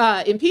this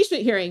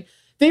impeachment hearing,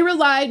 they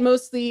relied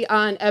mostly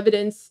on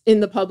evidence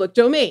in the public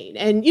domain.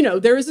 And,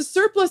 there was a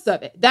surplus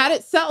of it. That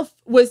itself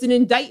was an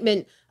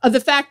indictment of the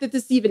fact that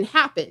this even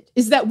happened,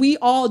 is that we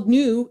all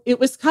knew it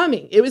was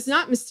coming. It was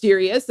not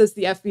mysterious, as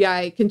the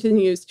FBI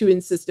continues to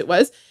insist it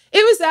was.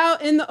 It was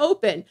out in the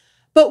open.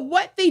 But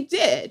what they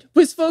did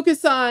was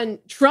focus on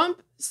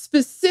Trump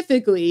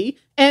specifically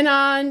and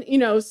on,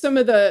 some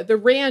of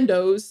the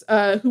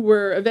randos who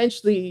were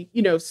eventually,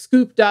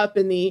 scooped up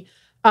in the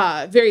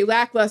very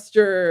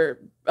lackluster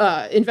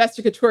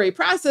investigatory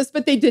process,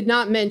 but they did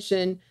not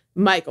mention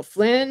Michael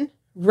Flynn,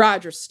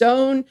 Roger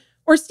Stone,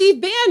 or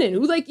Steve Bannon,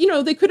 who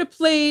they could have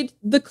played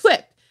the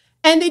clip.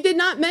 And they did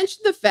not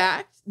mention the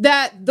fact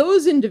that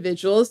those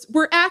individuals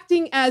were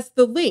acting as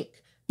the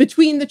link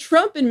between the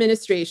Trump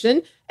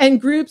administration and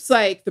groups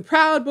like the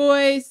Proud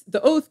Boys,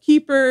 the Oath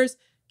Keepers,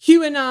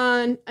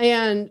 QAnon,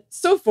 and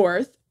so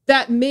forth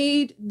that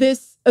made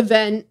this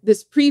event,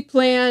 this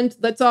pre-planned,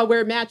 let's all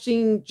wear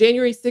matching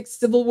January 6th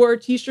Civil War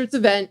t-shirts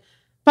event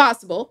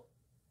possible.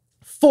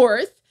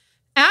 Fourth,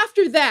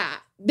 after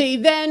that, they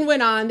then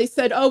went on, they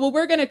said, oh, well,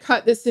 we're going to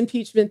cut this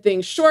impeachment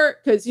thing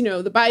short because,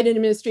 the Biden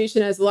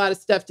administration has a lot of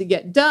stuff to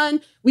get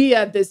done. We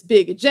have this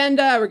big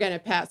agenda. We're going to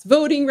pass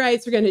voting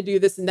rights. We're going to do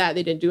this and that.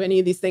 They didn't do any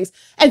of these things.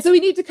 And so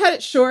we need to cut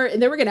it short.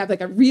 And then we're going to have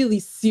a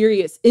really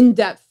serious,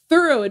 in-depth,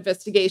 thorough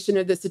investigation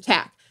of this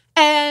attack.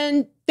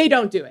 And they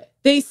don't do it.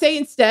 They say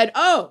instead,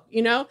 well,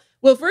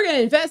 if we're going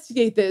to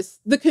investigate this,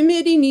 the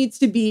committee needs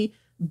to be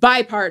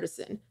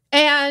bipartisan.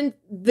 And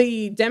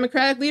the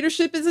Democratic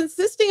leadership is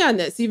insisting on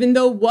this, even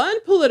though one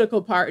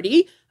political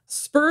party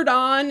spurred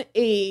on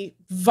a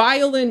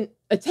violent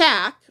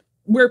attack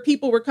where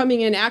people were coming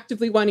in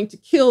actively wanting to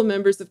kill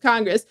members of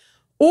Congress.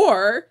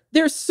 or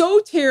they're so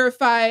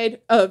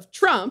terrified of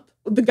Trump,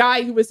 the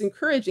guy who was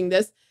encouraging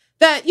this,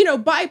 that,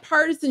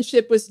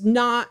 bipartisanship was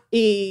not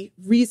a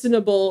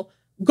reasonable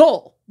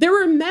goal. There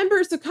were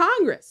members of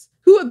Congress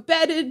who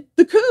abetted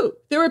the coup.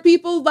 There were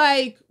people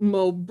like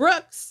Mo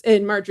Brooks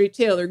and Marjorie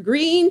Taylor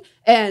Greene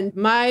and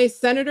my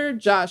Senator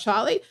Josh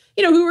Hawley,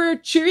 who were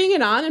cheering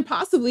it on and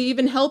possibly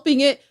even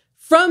helping it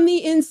from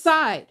the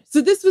inside.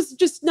 So this was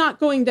just not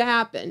going to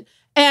happen.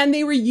 And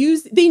they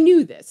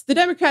knew this. The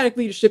Democratic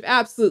leadership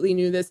absolutely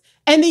knew this.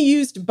 And they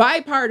used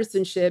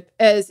bipartisanship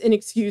as an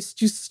excuse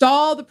to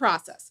stall the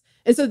process.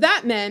 And so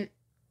that meant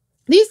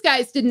these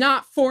guys did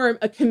not form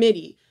a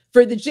committee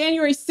for the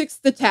January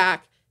 6th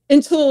attack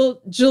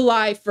until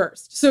July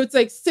 1st. So it's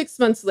like 6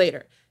 months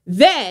later.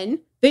 Then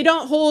they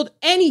don't hold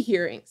any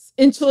hearings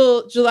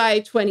until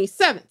July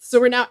 27th. So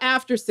we're now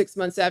after 6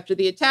 months after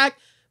the attack.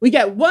 We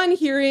get one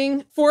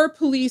hearing, 4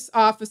 police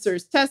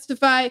officers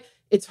testify.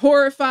 It's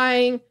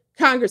horrifying.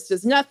 Congress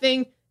does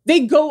nothing.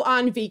 They go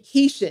on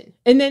vacation.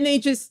 And then they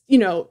just,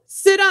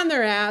 sit on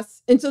their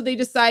ass until they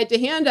decide to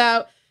hand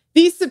out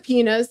these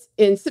subpoenas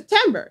in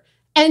September.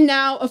 And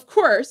now, of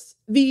course,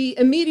 the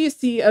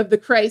immediacy of the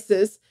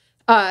crisis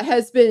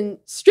has been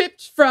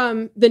stripped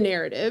from the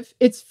narrative.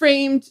 It's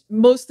framed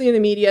mostly in the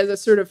media as a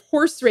sort of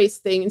horse race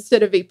thing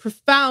instead of a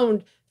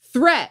profound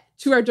threat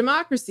to our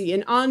democracy,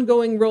 an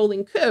ongoing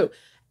rolling coup.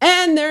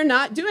 And they're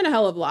not doing a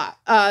hell of a lot.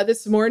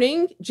 This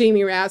morning,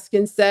 Jamie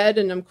Raskin said,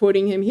 and I'm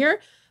quoting him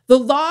here, "The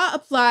law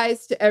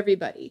applies to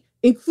everybody,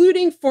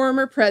 including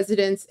former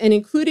presidents and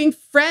including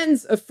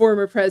friends of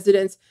former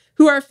presidents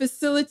who are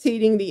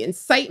facilitating the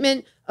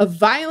incitement of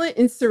violent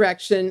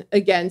insurrection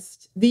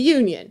against the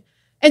union."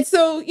 And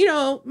so,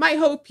 my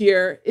hope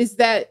here is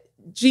that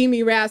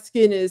Jamie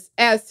Raskin is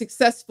as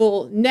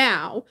successful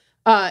now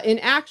in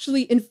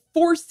actually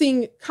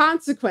enforcing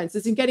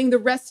consequences and getting the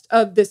rest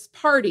of this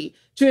party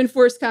to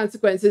enforce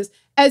consequences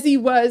as he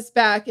was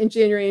back in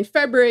January and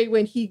February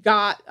when he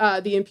got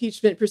the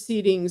impeachment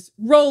proceedings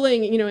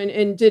rolling,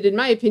 and did, in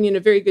my opinion, a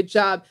very good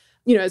job,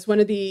 as one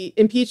of the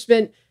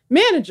impeachment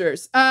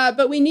managers.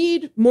 But we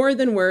need more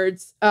than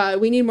words.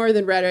 We need more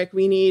than rhetoric.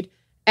 We need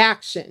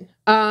action.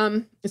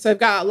 So I've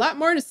got a lot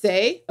more to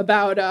say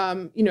about,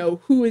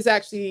 who is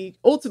actually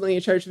ultimately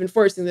in charge of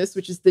enforcing this,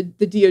 which is the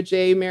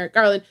DOJ, Merrick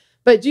Garland.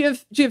 But do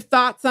you have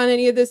thoughts on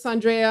any of this,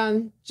 Andrea,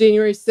 on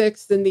January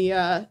 6th and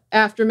the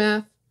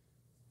aftermath?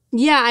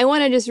 Yeah, I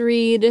want to just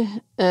read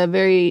a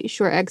very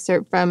short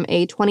excerpt from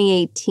a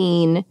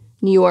 2018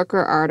 New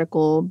Yorker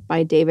article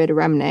by David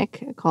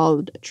Remnick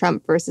called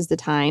 "Trump versus the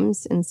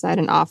Times" inside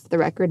an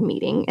off-the-record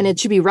meeting. And it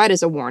should be read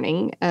as a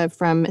warning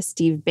from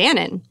Steve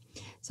Bannon.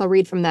 So I'll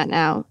read from that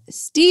now.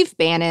 Steve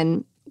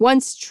Bannon,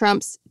 once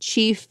Trump's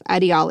chief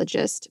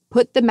ideologist,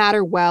 put the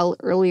matter well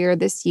earlier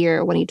this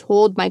year when he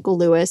told Michael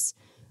Lewis,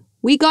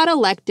 "We got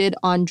elected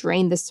on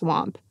drain the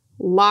swamp,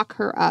 lock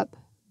her up,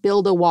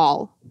 build a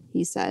wall,"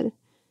 he said.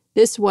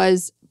 This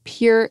was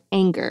pure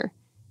anger.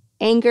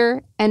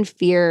 Anger and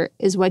fear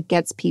is what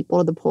gets people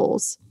to the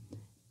polls.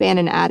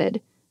 Bannon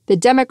added, "The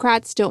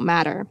Democrats don't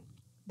matter.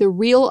 The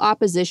real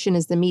opposition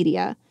is the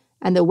media,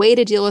 and the way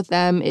to deal with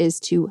them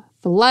is to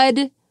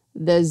flood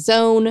the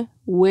zone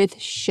with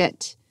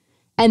shit."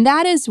 And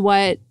that is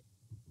what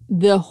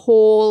the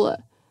whole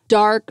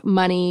dark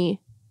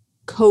money,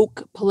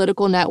 Koch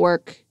political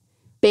network,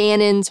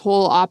 Bannon's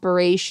whole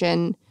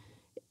operation,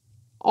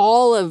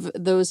 all of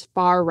those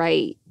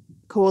far-right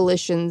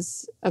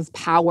coalitions of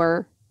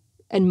power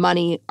and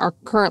money are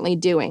currently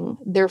doing.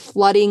 They're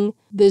flooding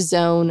the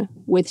zone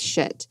with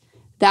shit.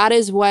 That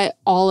is what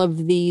all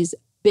of these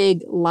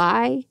big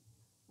lie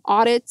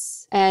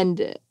audits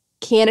and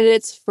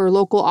candidates for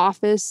local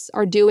office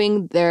are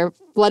doing. They're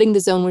flooding the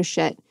zone with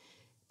shit.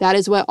 That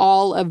is what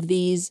all of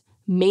these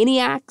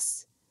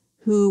maniacs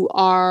who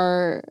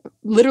are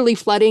literally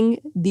flooding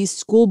these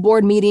school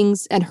board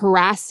meetings and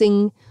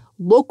harassing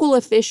local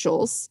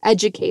officials,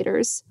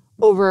 educators,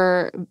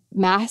 over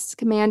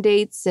mask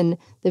mandates and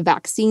the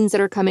vaccines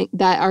that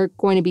are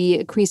going to be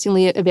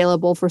increasingly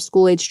available for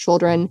school-age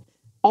children.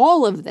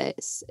 All of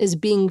this is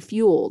being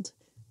fueled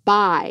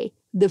by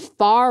the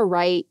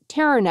far-right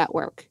terror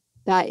network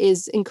that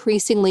is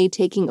increasingly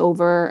taking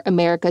over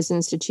America's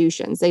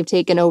institutions. They've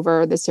taken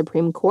over the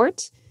Supreme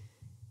Court.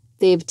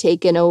 They've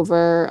taken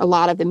over a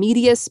lot of the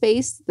media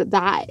space.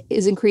 That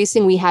is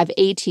increasing. We have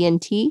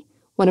AT&T,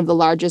 one of the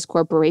largest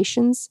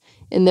corporations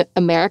in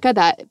America,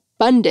 that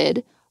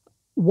funded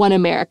One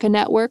America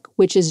Network,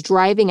 which is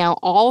driving out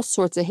all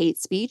sorts of hate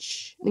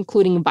speech,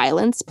 including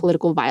violence,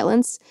 political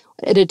violence,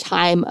 at a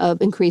time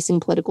of increasing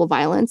political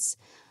violence.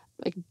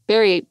 Like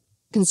very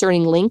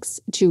concerning links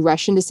to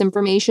Russian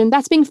disinformation.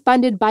 That's being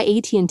funded by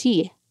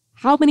AT&T.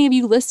 How many of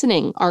you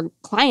listening are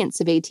clients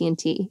of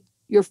AT&T?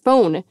 Your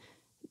phone,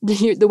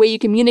 the way you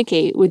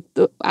communicate with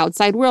the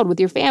outside world, with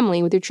your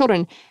family, with your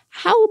children.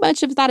 How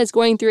much of that is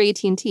going through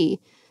AT&T?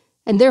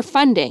 And they're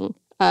funding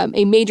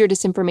a major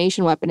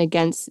disinformation weapon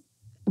against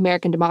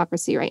American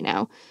democracy right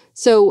now.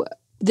 So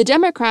the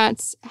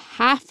Democrats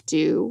have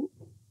to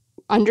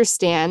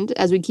understand,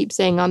 as we keep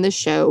saying on this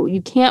show,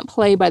 you can't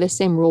play by the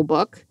same rule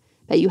book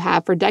that you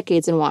have for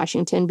decades in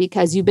Washington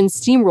because you've been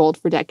steamrolled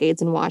for decades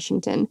in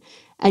Washington.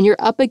 And you're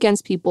up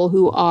against people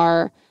who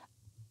are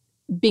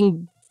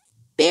being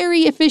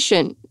very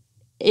efficient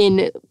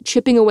in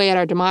chipping away at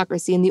our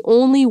democracy. And the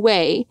only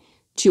way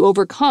to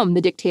overcome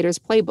the dictator's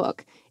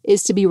playbook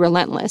is to be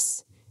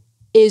relentless,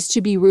 is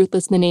to be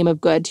ruthless in the name of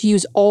good, to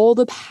use all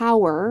the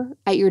power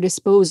at your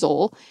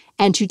disposal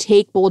and to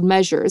take bold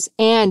measures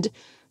and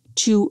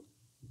to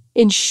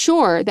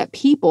ensure that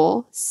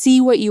people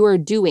see what you are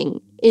doing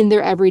in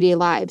their everyday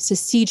lives, to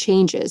see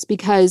changes.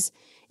 Because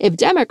if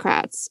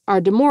Democrats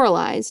are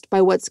demoralized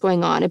by what's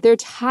going on, if they're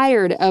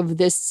tired of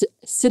this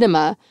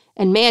cinema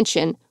and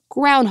mansion,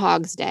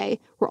 Groundhog's Day,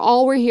 where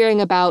all we're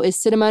hearing about is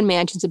cinema and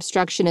mansions,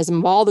 obstructionism,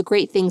 of all the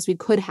great things we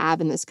could have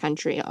in this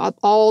country,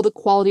 all the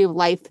quality of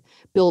life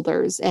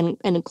builders and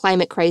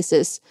climate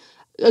crisis,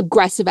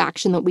 aggressive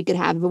action that we could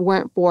have if it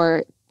weren't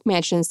for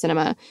mansion and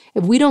cinema.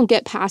 If we don't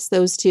get past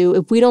those two,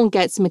 if we don't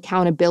get some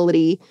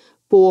accountability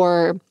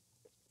for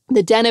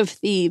the den of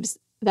thieves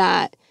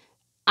that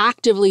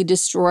actively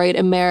destroyed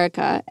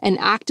America and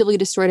actively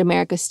destroyed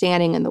America's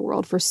standing in the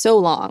world for so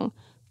long,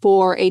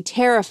 for a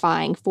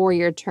terrifying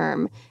 4-year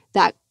term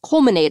that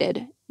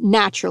culminated,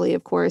 naturally,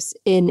 of course,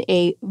 in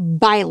a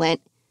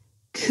violent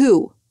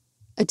coup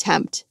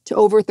attempt to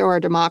overthrow our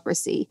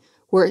democracy,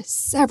 where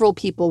several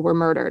people were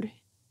murdered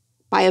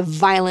by a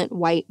violent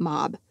white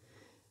mob.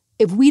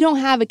 If we don't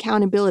have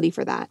accountability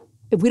for that,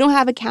 if we don't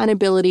have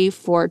accountability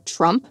for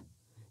Trump,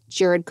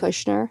 Jared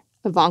Kushner,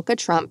 Ivanka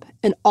Trump,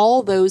 and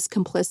all those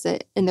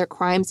complicit in their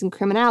crimes and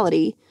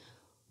criminality,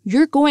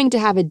 you're going to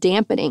have a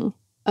dampening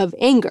of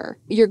anger.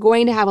 You're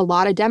going to have a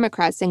lot of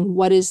Democrats saying,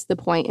 what is the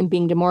point in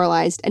being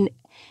demoralized? And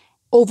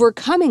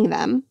overcoming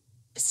them,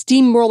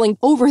 steamrolling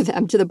over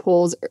them to the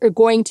polls, are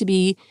going to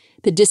be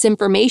the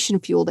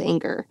disinformation-fueled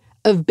anger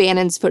of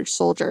Bannon's foot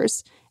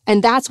soldiers.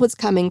 And that's what's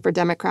coming for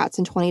Democrats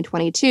in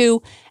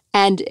 2022.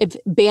 And if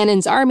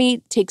Bannon's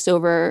army takes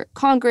over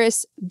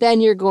Congress,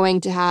 then you're going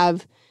to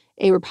have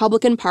a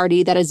Republican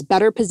Party that is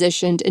better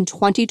positioned in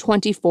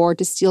 2024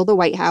 to steal the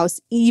White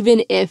House,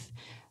 even if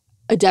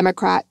a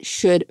Democrat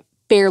should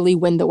barely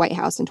win the White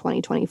House in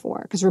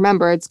 2024. Because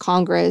remember, it's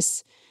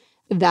Congress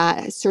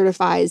that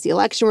certifies the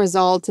election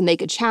results, and they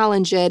could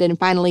challenge it and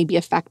finally be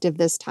effective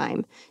this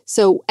time.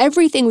 So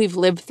everything we've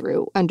lived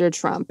through under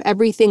Trump,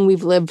 everything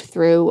we've lived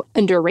through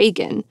under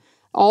Reagan,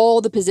 all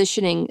the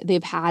positioning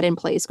they've had in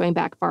place going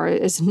back far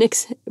as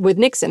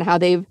Nixon, how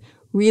they've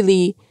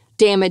really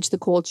damaged the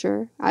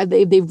culture.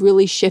 They've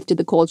really shifted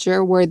the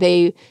culture, where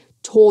they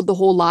told the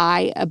whole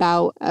lie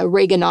about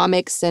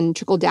Reaganomics and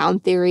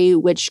trickle-down theory,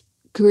 which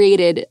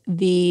created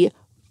the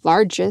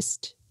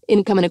largest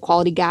income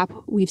inequality gap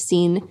we've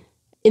seen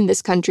in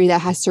this country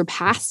that has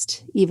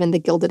surpassed even the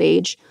Gilded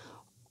Age.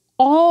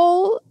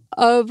 All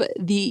of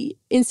the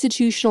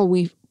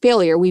institutional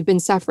failure we've been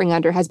suffering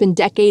under has been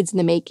decades in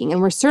the making,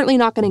 and we're certainly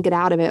not going to get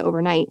out of it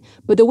overnight.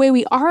 But the way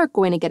we are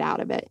going to get out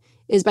of it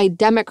is by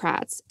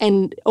Democrats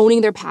and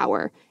owning their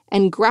power,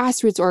 and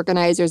grassroots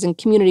organizers and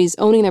communities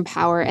owning their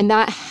power. And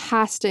that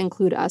has to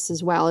include us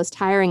as well, as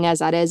tiring as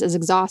that is, as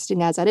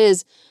exhausting as that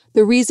is.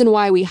 The reason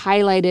why we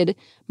highlighted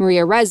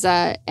Maria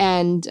Reza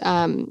and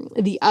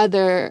the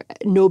other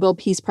Nobel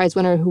Peace Prize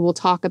winner who we'll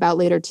talk about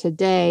later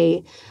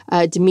today,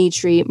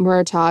 Dmitry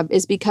Muratov,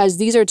 is because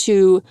these are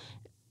two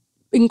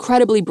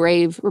incredibly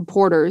brave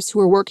reporters who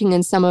are working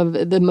in some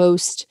of the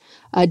most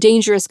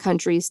dangerous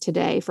countries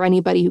today for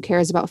anybody who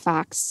cares about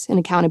facts and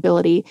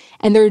accountability.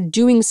 And they're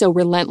doing so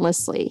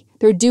relentlessly.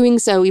 They're doing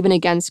so even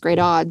against great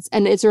odds.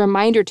 And it's a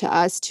reminder to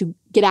us to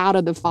get out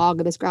of the fog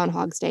of this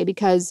Groundhog's Day,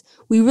 because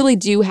we really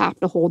do have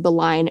to hold the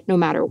line no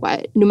matter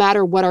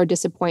what our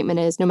disappointment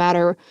is, no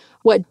matter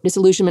what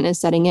disillusionment is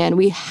setting in.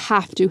 We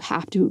have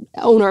to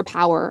own our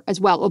power as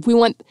well. If we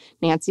want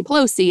Nancy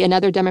Pelosi and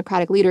other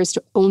Democratic leaders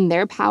to own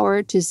their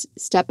power, to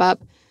step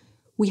up,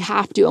 we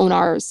have to own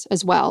ours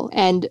as well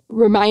and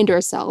remind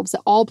ourselves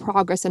that all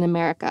progress in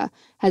America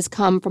has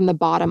come from the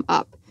bottom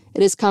up.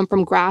 It has come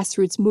from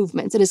grassroots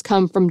movements. It has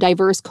come from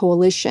diverse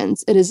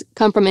coalitions. It has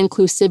come from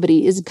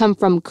inclusivity. It has come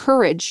from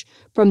courage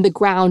from the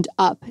ground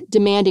up,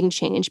 demanding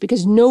change,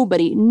 because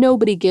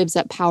nobody gives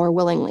up power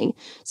willingly.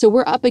 So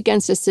we're up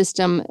against a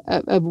system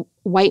of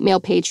white male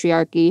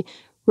patriarchy,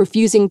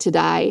 refusing to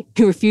die,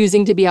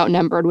 refusing to be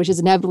outnumbered, which is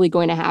inevitably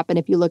going to happen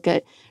if you look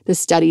at the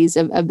studies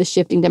of the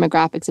shifting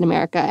demographics in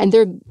America. And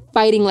they're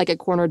fighting like a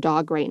corner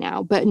dog right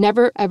now. But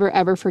never, ever,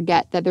 ever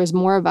forget that there's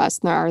more of us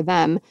than there are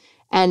them.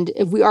 And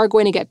if we are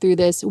going to get through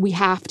this, we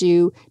have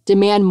to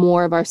demand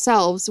more of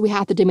ourselves. We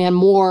have to demand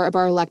more of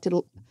our elected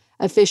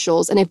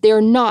officials. And if they're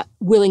not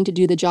willing to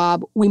do the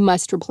job, we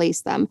must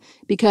replace them.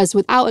 Because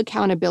without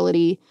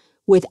accountability,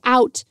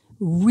 without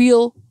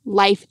real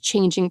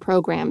life-changing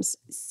programs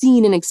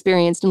seen and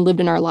experienced and lived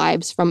in our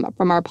lives from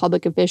our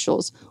public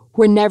officials,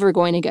 we're never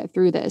going to get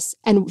through this.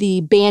 And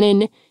the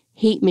Bannon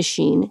hate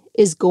machine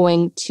is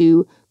going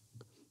to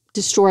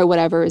destroy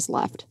whatever is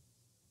left.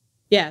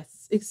 Yes.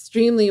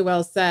 Extremely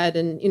well said.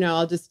 And,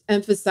 I'll just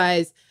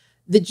emphasize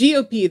the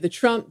GOP, the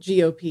Trump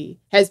GOP,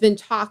 has been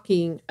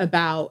talking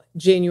about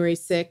January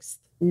 6th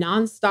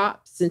nonstop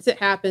since it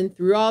happened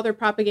through all their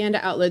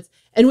propaganda outlets,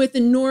 and with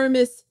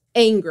enormous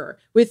anger,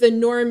 with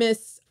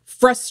enormous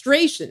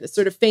frustration, this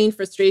sort of feigned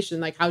frustration,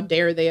 like how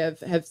dare they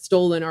have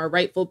stolen our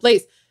rightful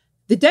place.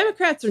 The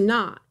Democrats are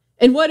not.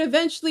 And what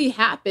eventually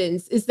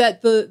happens is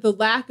that the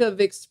lack of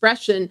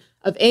expression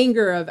of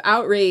anger, of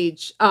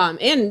outrage,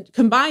 and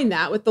combine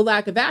that with the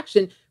lack of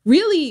action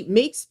really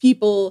makes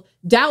people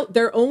doubt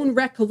their own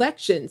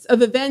recollections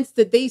of events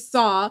that they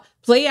saw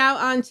play out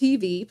on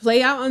TV,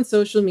 play out on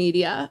social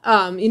media.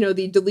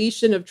 The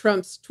deletion of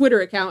Trump's Twitter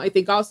account, I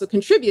think, also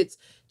contributes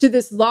to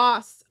this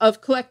loss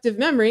of collective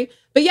memory.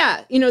 But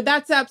yeah,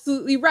 that's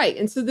absolutely right.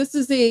 And so this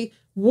is a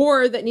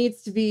war that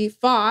needs to be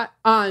fought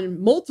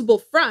on multiple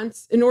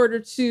fronts in order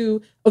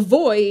to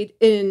avoid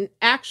an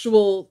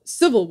actual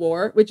civil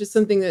war, which is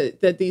something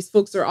that these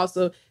folks are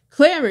also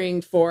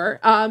clamoring for,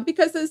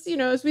 because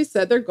as we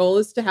said, their goal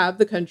is to have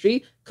the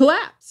country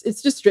collapse.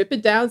 It's to strip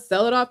it down,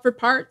 sell it off for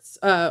parts,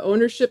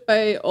 ownership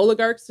by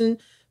oligarchs and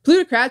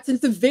plutocrats. And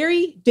it's a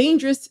very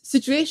dangerous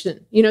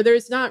situation.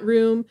 There's not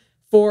room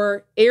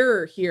for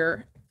error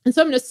here. And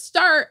so I'm going to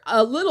start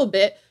a little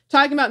bit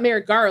talking about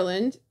Merrick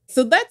Garland.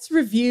 So let's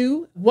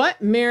review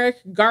what Merrick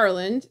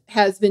Garland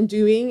has been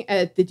doing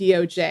at the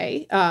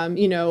DOJ.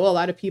 A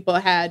lot of people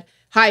had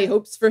high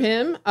hopes for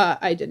him.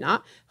 I did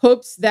not.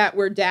 Hopes that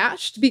were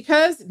dashed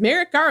because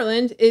Merrick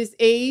Garland is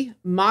a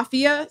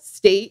mafia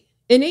state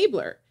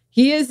enabler.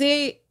 He is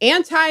a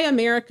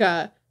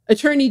anti-America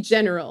attorney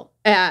general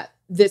at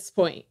this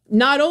point,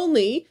 not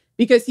only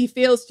because he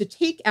fails to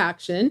take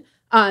action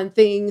on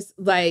things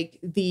like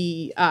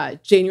the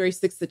January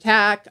 6th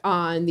attack,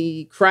 on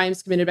the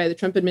crimes committed by the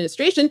Trump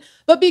administration,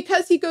 but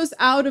because he goes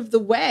out of the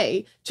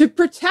way to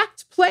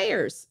protect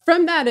players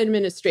from that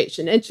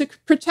administration and to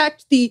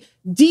protect the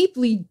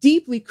deeply,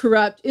 deeply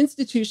corrupt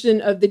institution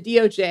of the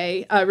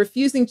DOJ,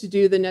 refusing to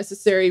do the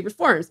necessary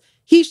reforms.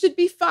 He should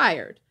be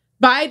fired.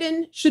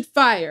 Biden should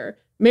fire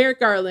Merrick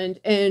Garland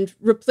and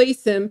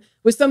replace him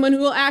with someone who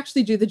will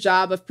actually do the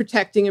job of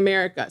protecting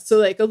America. So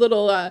like a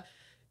little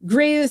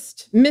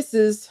greatest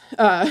misses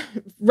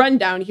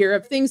rundown here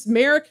of things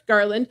Merrick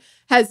Garland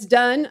has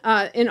done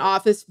in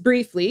office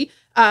briefly.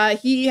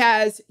 He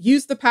has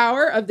used the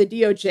power of the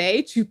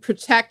DOJ to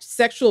protect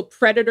sexual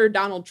predator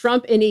Donald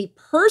Trump in a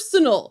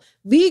personal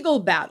legal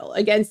battle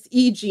against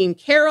E. Jean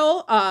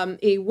Carroll,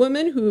 a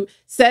woman who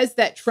says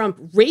that Trump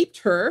raped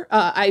her.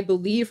 I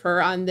believe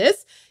her on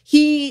this.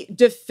 He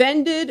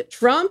defended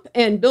Trump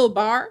and Bill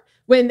Barr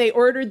when they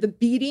ordered the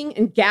beating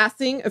and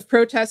gassing of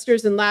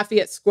protesters in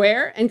Lafayette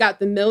Square and got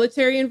the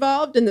military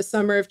involved in the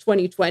summer of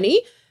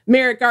 2020.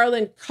 Merrick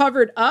Garland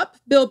covered up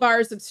Bill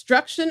Barr's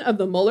obstruction of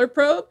the Mueller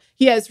probe.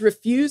 He has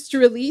refused to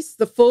release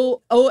the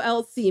full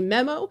OLC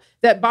memo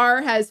that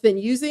Barr has been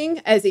using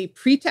as a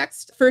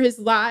pretext for his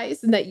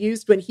lies and that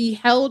used when he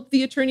held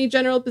the attorney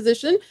general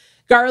position.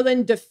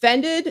 Garland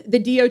defended the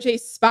DOJ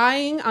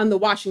spying on the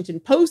Washington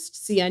Post,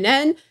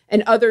 CNN,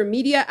 and other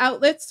media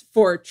outlets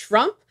for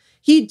Trump.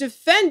 He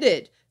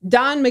defended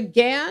Don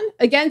McGahn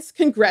against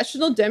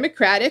congressional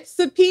Democratic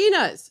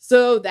subpoenas.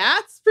 So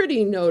that's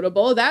pretty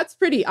notable. That's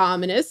pretty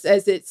ominous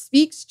as it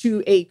speaks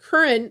to a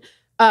current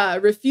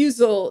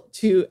refusal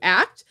to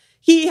act.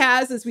 He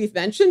has, as we've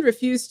mentioned,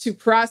 refused to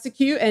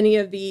prosecute any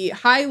of the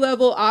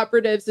high-level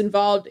operatives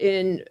involved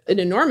in an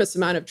enormous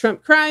amount of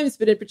Trump crimes,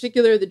 but in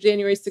particular the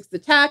January 6th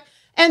attack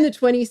and the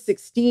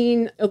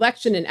 2016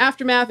 election and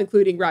aftermath,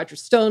 including Roger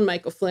Stone,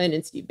 Michael Flynn,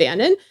 and Steve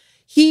Bannon.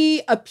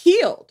 He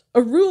appealed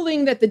a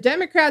ruling that the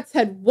Democrats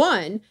had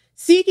won,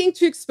 seeking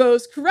to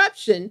expose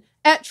corruption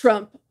at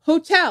Trump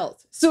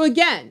hotels. So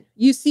again,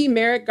 you see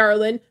Merrick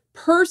Garland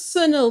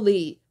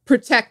personally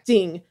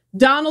protecting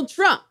Donald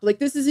Trump. Like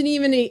this isn't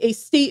even a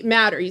state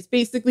matter. He's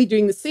basically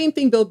doing the same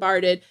thing Bill Barr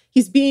did.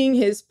 He's being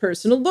his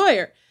personal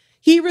lawyer.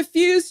 He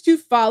refused to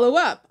follow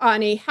up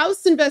on a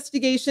House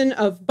investigation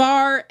of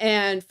Barr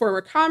and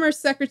former Commerce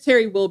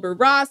Secretary Wilbur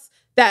Ross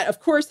that, of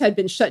course, had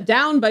been shut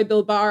down by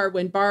Bill Barr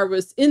when Barr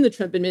was in the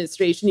Trump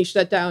administration. He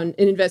shut down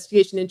an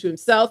investigation into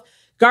himself.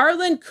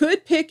 Garland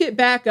could pick it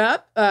back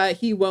up.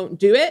 He won't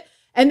do it.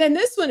 And then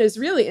this one is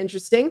really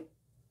interesting.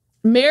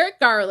 Merrick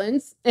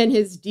Garland and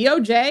his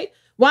DOJ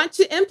want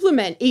to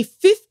implement a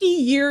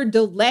 50-year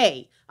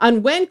delay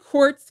on when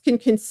courts can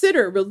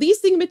consider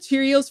releasing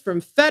materials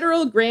from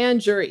federal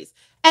grand juries.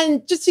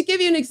 And just to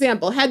give you an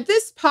example, had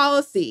this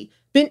policy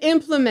been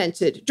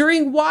implemented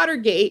during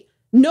Watergate,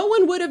 no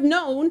one would have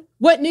known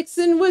what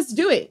Nixon was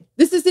doing.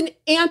 This is an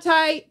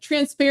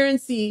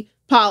anti-transparency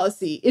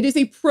policy. It is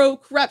a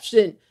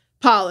pro-corruption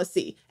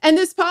policy. And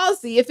this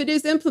policy, if it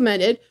is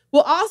implemented,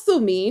 will also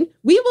mean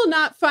we will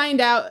not find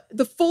out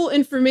the full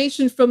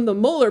information from the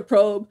Mueller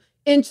probe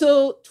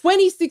until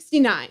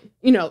 2069,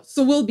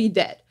 so we'll be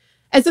dead.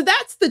 And so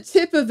that's the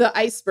tip of the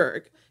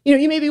iceberg.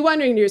 You may be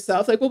wondering to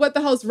yourself, like, well, what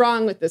the hell's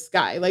wrong with this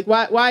guy? Like,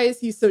 why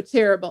is he so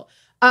terrible?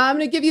 I'm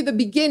going to give you the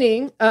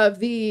beginning of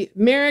the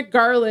Merrick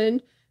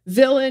Garland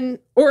villain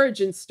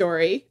origin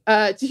story.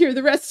 To hear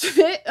the rest of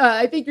it,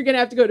 I think you're going to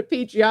have to go to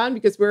Patreon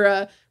because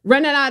we're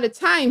running out of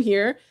time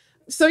here.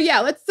 So yeah,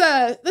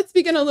 let's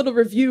begin a little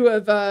review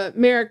of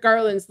Merrick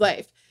Garland's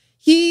life.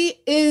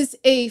 He is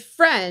a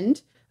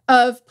friend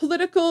of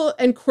political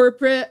and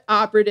corporate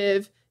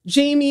operative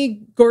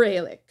Jamie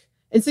Gorelick.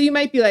 And so you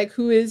might be like,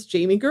 who is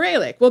Jamie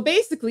Gorelick? Well,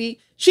 basically,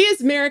 she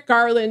is Merrick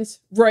Garland's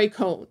Roy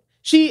Cohn.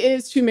 She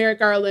is to Merrick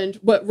Garland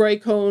what Roy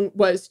Cohn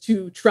was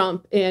to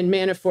Trump and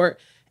Manafort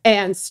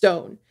and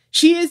Stone.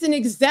 She is an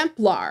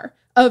exemplar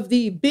of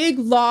the big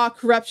law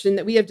corruption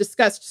that we have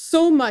discussed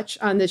so much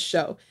on this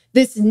show.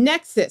 This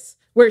nexus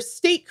where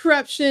state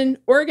corruption,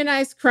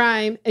 organized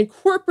crime, and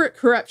corporate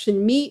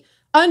corruption meet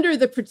under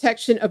the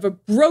protection of a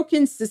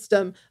broken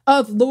system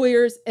of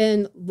lawyers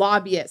and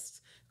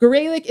lobbyists.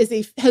 Gorelick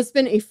has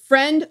been a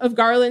friend of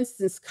Garland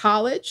since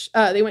college.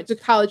 They went to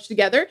college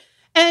together.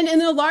 And in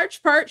a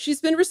large part,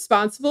 she's been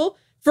responsible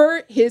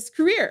for his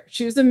career.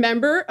 She was a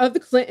member of the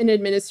Clinton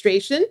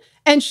administration,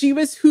 and she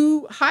was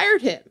who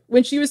hired him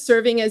when she was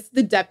serving as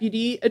the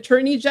deputy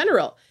attorney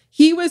general.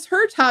 He was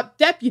her top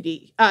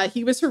deputy.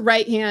 He was her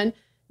right-hand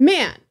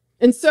man.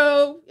 And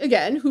so,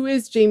 again, who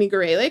is Jamie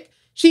Gorelick?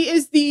 She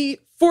is the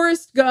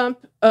Forrest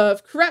Gump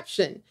of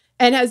corruption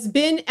and has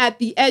been at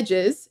the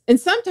edges and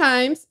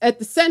sometimes at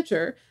the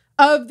center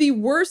of the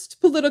worst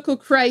political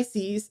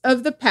crises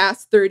of the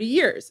past 30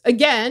 years.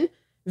 Again,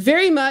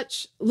 very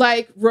much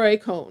like Roy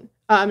Cohn.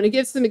 I'm going to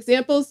give some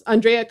examples.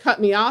 Andrea cut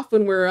me off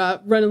when we're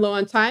running low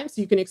on time,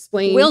 so you can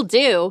explain. Will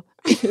do.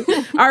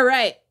 All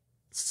right.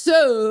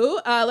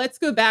 So let's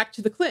go back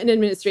to the Clinton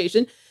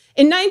administration.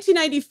 In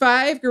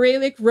 1995,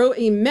 Gorelick wrote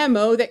a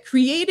memo that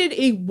created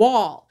a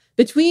wall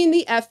between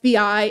the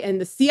FBI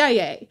and the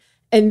CIA,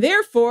 and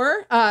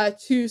therefore,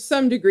 to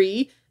some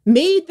degree,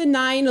 made the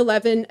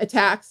 9/11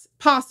 attacks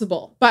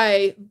possible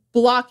by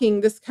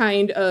blocking this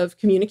kind of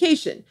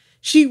communication.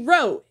 She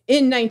wrote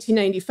in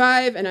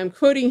 1995, and I'm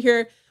quoting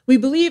here, "We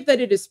believe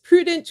that it is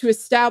prudent to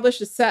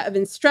establish a set of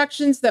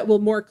instructions that will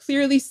more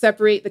clearly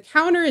separate the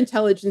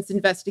counterintelligence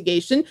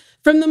investigation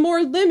from the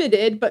more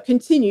limited but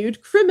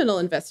continued criminal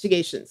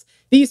investigations.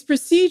 These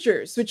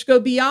procedures, which go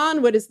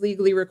beyond what is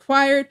legally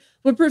required,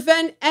 would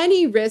prevent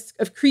any risk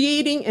of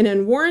creating an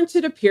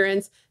unwarranted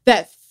appearance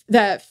that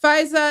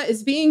FISA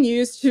is being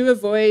used to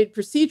avoid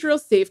procedural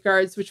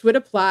safeguards which would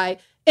apply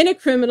in a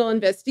criminal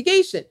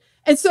investigation."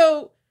 And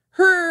so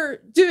her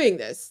doing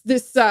this,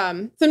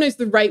 sometimes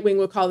the right wing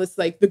will call this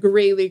like the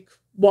Gorelick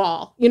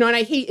wall, and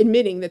I hate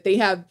admitting that they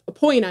have a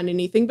point on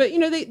anything, but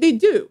they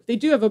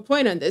do have a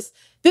point on this.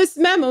 This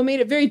memo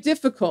made it very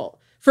difficult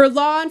for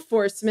law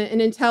enforcement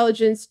and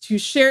intelligence to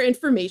share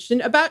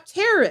information about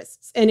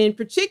terrorists, and in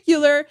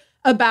particular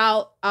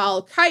about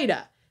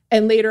Al-Qaeda.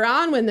 And later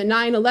on, when the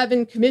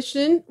 9/11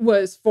 Commission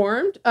was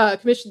formed, a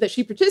commission that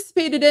she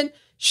participated in,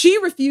 she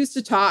refused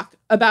to talk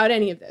about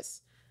any of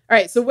this. All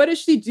right, so what does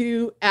she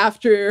do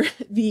after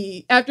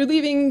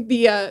leaving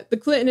the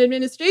Clinton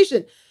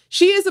administration?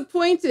 She is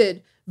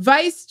appointed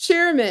vice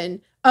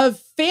chairman of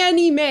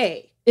Fannie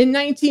Mae in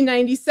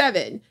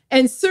 1997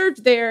 and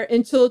served there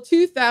until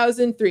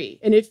 2003.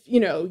 And if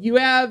you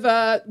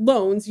have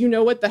loans, you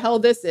know what the hell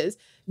this is.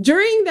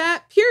 During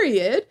that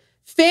period,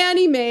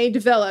 Fannie Mae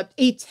developed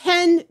a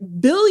 $10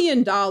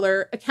 billion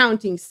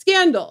accounting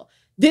scandal.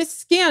 This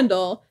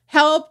scandal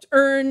helped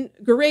earn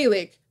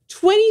Gorelick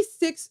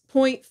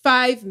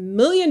 $26.5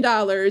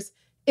 million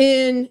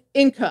in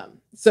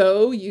income.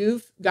 So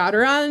you've got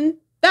her on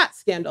that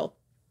scandal.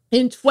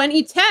 In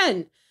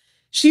 2010,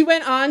 she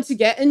went on to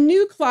get a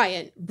new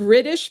client,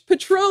 British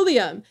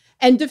Petroleum,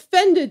 and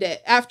defended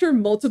it after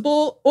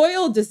multiple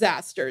oil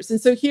disasters.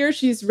 And so here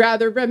she's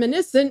rather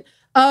reminiscent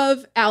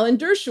of Alan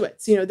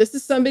Dershowitz. This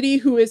is somebody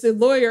who is a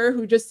lawyer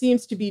who just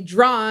seems to be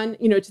drawn,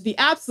 to the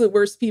absolute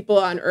worst people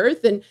on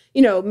earth and,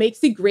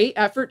 makes a great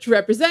effort to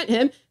represent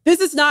him.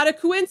 This is not a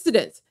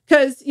coincidence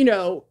because,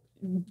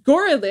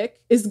 Gorelick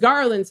is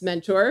Garland's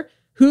mentor.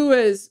 Who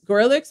is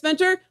Gorelick's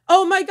mentor?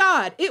 Oh my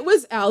God, it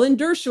was Alan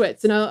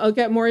Dershowitz. And I'll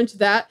get more into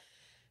that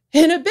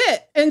in a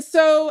bit. And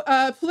so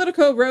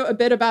Politico wrote a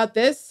bit about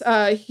this.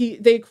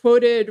 They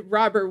quoted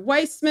Robert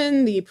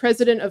Weissman, the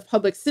president of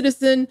Public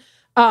Citizen,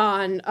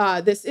 on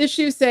this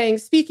issue, saying,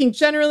 "Speaking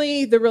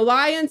generally, the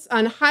reliance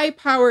on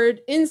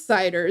high-powered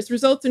insiders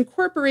results in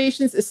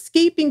corporations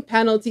escaping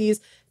penalties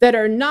that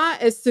are not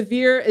as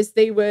severe as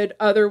they would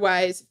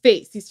otherwise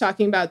face." He's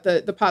talking about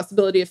the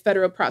possibility of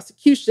federal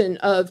prosecution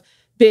of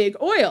big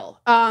oil.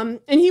 And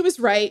he was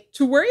right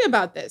to worry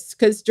about this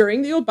because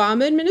during the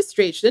Obama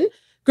administration,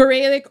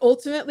 Gorelick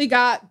ultimately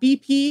got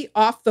BP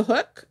off the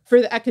hook for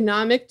the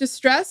economic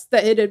distress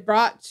that it had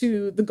brought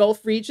to the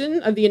Gulf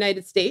region of the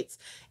United States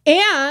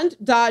and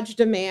dodged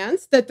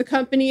demands that the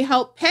company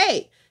help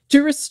pay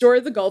to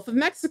restore the Gulf of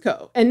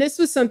Mexico. And this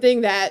was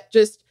something that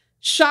just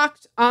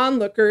shocked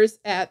onlookers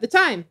at the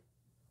time.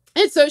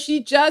 And so she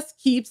just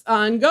keeps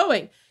on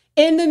going.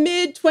 In the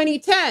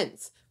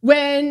mid-2010s,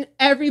 when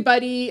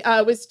everybody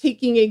was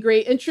taking a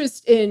great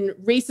interest in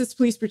racist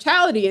police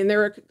brutality and there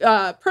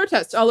were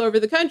protests all over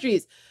the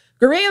countries,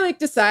 Gorelick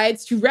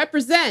decides to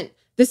represent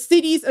the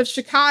cities of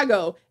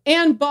Chicago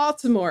and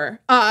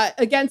Baltimore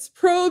against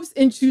probes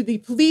into the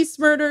police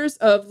murders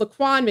of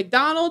Laquan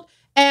McDonald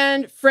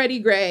and Freddie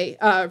Gray,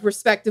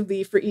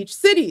 respectively, for each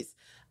cities.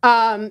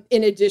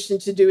 In addition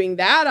to doing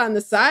that on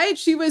the side,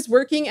 she was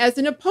working as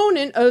an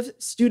opponent of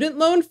student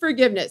loan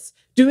forgiveness,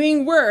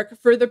 doing work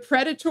for the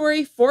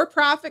predatory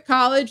for-profit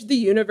college, the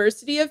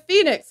University of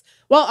Phoenix,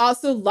 while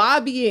also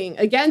lobbying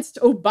against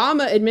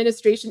Obama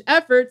administration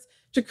efforts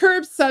to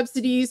curb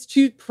subsidies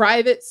to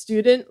private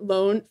student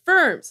loan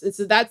firms. And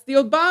so that's the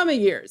Obama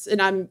years.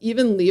 And I'm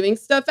even leaving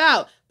stuff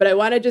out, but I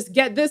want to just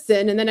get this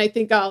in. And then I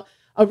think I'll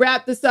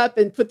wrap this up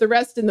and put the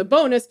rest in the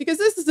bonus because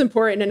this is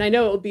important. And I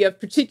know it will be of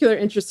particular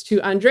interest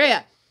to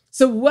Andrea.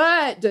 So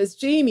what does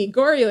Jamie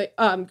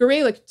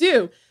Gorelick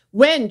do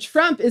when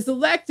Trump is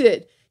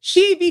elected?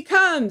 She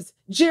becomes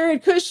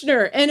Jared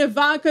Kushner and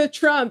Ivanka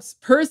Trump's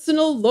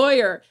personal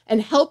lawyer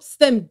and helps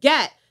them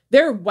get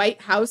their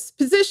White House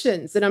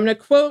positions. And I'm going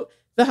to quote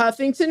the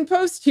Huffington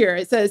Post here.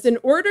 It says, in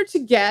order to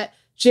get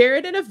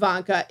Jared and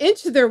Ivanka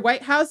into their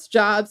White House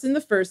jobs in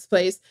the first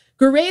place,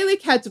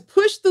 Gorelick had to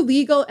push the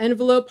legal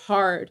envelope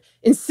hard,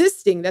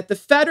 insisting that the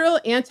federal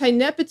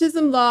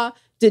anti-nepotism law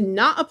did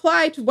not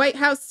apply to White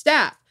House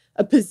staff,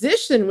 a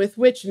position with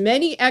which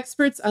many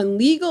experts on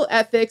legal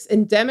ethics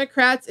and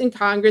Democrats in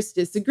Congress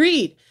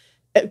disagreed.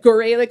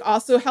 Gorelick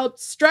also helped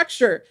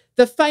structure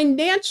the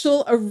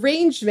financial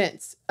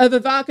arrangements of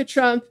Ivanka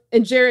Trump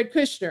and Jared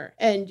Kushner.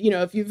 And, you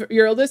know, if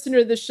you're a listener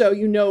to the show,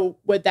 you know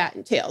what that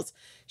entails.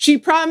 She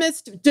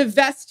promised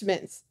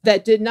divestments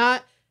that did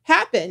not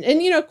happen.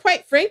 And, you know,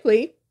 quite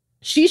frankly,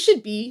 she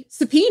should be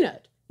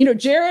subpoenaed. You know,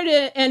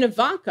 Jared and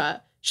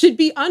Ivanka should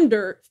be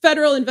under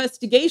federal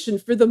investigation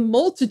for the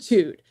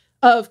multitude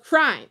of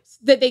crimes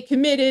that they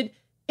committed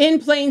in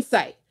plain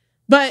sight.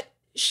 But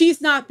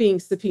she's not being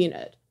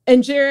subpoenaed.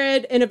 And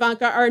Jared and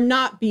Ivanka are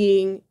not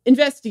being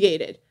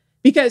investigated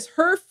because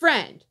her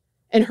friend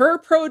and her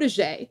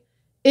protege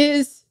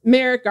is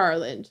Merrick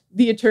Garland,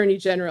 the Attorney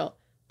General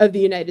of the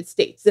United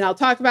States. And I'll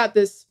talk about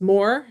this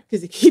more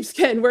because it keeps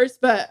getting worse,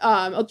 but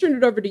I'll turn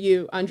it over to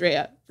you,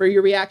 Andrea, for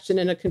your reaction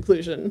and a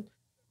conclusion.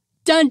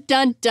 Dun,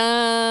 dun,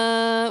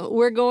 dun.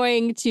 We're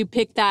going to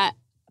pick that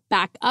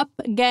back up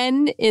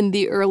again in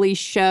the early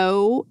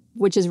show,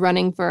 which is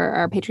running for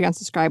our Patreon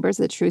subscribers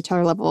at the Truth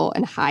Teller level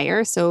and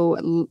higher.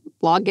 So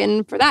log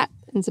in for that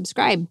and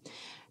subscribe.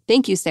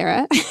 Thank you,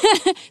 Sarah.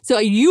 So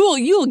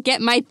you'll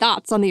get my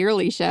thoughts on the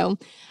early show.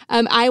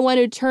 I want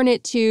to turn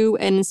it to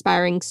an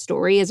inspiring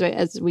story,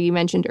 as we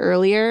mentioned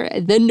earlier,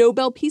 the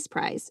Nobel Peace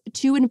Prize.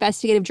 2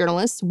 investigative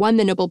journalists won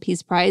the Nobel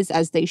Peace Prize,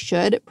 as they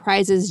should.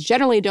 Prizes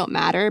generally don't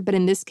matter, but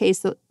in this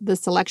case, the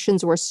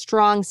selections were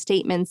strong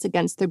statements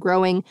against the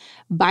growing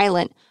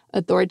violent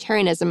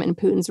authoritarianism in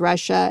Putin's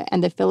Russia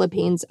and the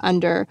Philippines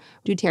under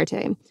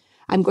Duterte.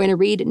 I'm going to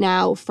read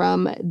now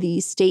from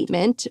the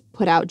statement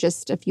put out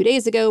just a few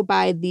days ago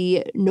by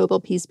the Nobel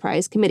Peace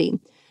Prize Committee.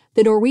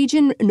 The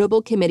Norwegian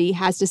Nobel Committee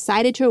has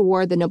decided to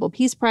award the Nobel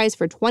Peace Prize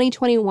for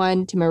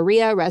 2021 to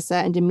Maria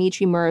Ressa and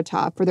Dmitry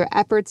Muratov for their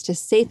efforts to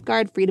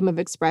safeguard freedom of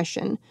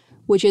expression,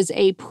 which is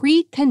a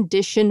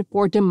precondition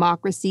for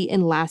democracy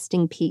and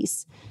lasting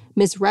peace.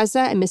 Ms.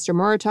 Ressa and Mr.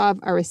 Muratov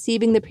are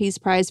receiving the Peace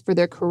Prize for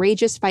their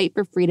courageous fight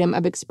for freedom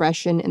of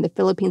expression in the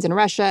Philippines and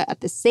Russia.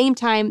 At the same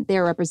time, they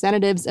are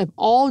representatives of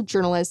all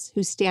journalists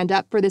who stand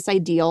up for this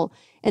ideal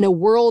in a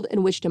world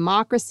in which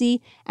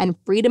democracy and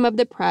freedom of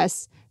the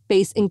press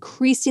face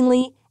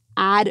increasingly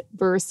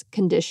adverse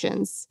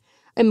conditions.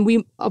 And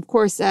we, of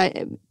course,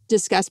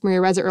 discussed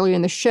Maria Ressa earlier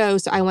in the show,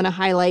 so I want to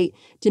highlight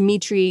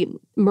Dmitry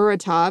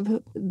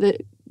Muratov. The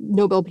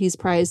Nobel Peace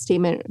Prize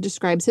statement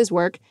describes his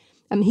work.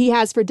 He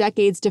has for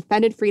decades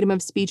defended freedom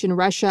of speech in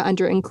Russia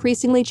under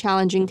increasingly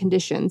challenging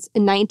conditions.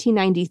 In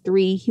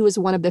 1993, he was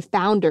one of the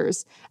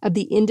founders of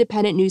the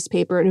independent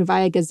newspaper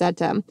Novaya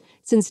Gazeta.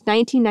 Since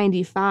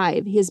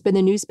 1995, he has been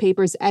the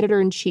newspaper's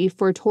editor-in-chief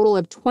for a total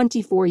of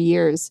 24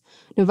 years.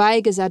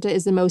 Novaya Gazeta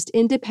is the most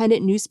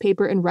independent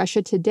newspaper in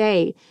Russia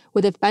today,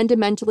 with a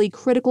fundamentally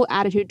critical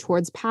attitude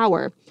towards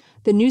power.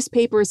 The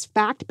newspaper's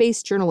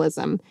fact-based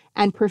journalism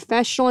and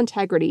professional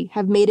integrity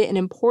have made it an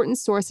important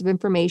source of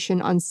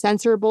information on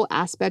censorable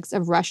aspects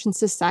of Russian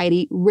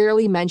society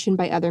rarely mentioned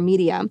by other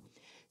media.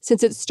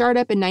 Since its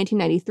startup in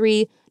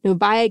 1993,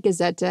 Novaya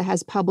Gazeta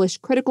has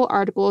published critical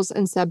articles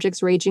on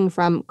subjects ranging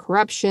from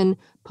corruption,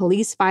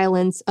 police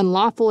violence,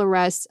 unlawful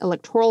arrests,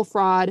 electoral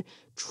fraud,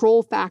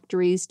 troll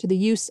factories, to the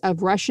use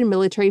of Russian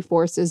military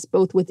forces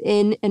both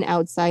within and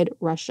outside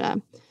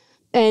Russia.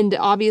 And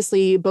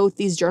obviously, both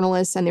these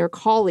journalists and their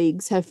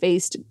colleagues have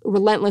faced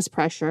relentless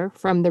pressure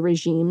from the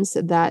regimes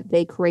that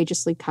they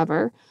courageously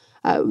cover.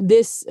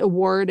 This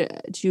award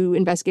to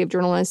investigative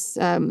journalists,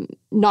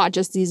 not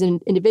just these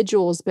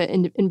individuals, but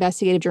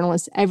investigative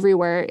journalists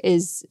everywhere,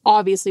 is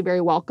obviously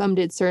very welcomed.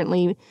 It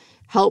certainly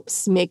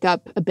helps make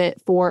up a bit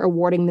for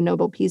awarding the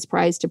Nobel Peace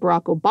Prize to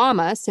Barack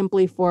Obama,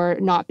 simply for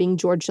not being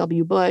George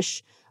W.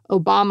 Bush.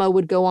 Obama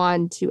would go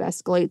on to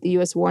escalate the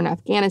U.S. war in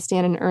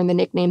Afghanistan and earn the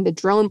nickname the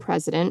Drone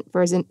President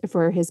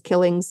for his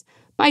killings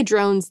by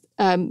drones,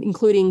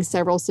 including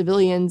several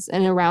civilians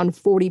and around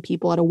 40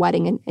 people at a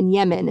wedding in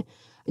Yemen.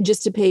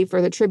 just to pay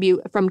further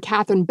tribute, from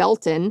Catherine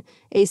Belton,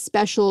 a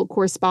special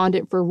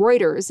correspondent for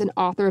Reuters and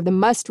author of the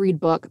must-read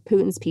book,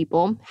 Putin's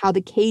People, How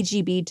the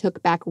KGB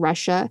Took Back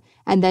Russia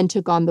and Then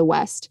Took on the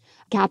West.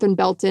 Catherine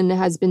Belton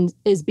has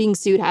been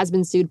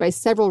sued by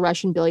several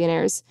Russian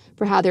billionaires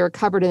for how they were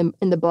covered in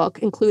the book,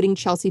 including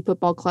Chelsea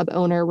Football Club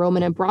owner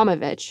Roman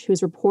Abramovich,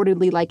 who's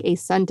reportedly like a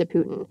son to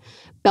Putin.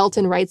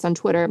 Belton writes on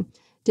Twitter,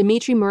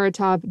 Dmitry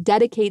Muratov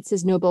dedicates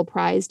his Nobel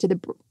Prize to the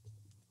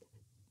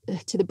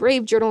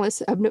brave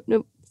journalists of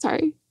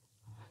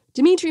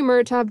Dmitry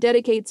Muratov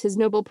dedicates his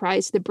Nobel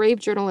Prize to the brave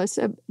journalists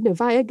of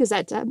Novaya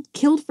Gazeta,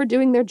 killed for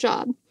doing their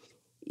job.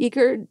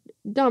 Igor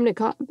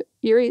Domnikov,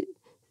 Yuri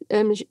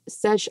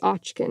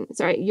Seshotchkin,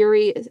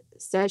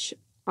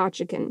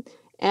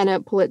 Anna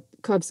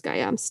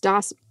Politkovskaya,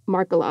 Stas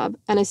Markelov,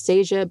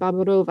 Anastasia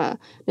Babarova,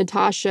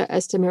 Natasha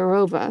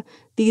Estemirova.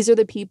 These are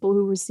the people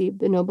who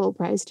received the Nobel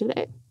Prize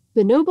today.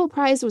 The Nobel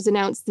Prize was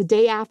announced the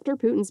day after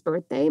Putin's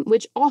birthday,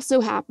 which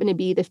also happened to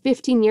be the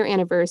 15-year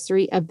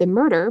anniversary of the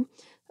murder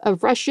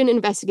of Russian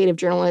investigative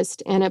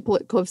journalist Anna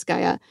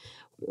Politkovskaya.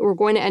 We're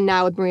going to end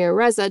now with Maria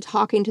Reza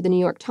talking to the New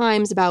York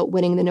Times about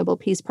winning the Nobel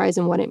Peace Prize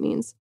and what it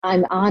means.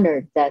 I'm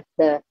honored that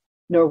the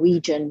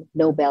Norwegian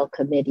Nobel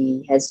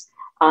Committee has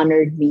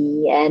honored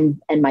me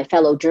and my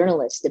fellow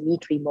journalist,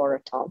 Dmitry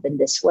Muratov, in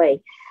this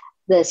way.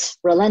 This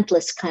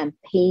relentless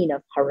campaign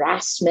of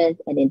harassment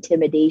and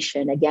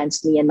intimidation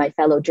against me and my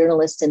fellow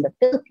journalists in the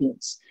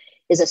Philippines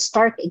is a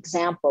stark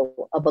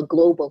example of a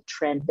global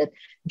trend that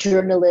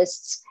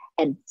journalists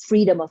and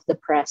freedom of the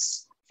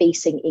press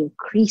facing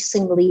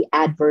increasingly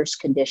adverse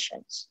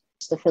conditions.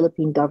 The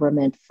Philippine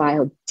government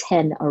filed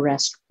 10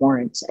 arrest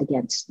warrants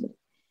against me.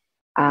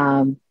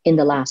 In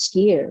the last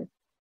year,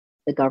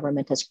 the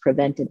government has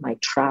prevented my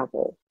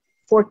travel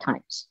 4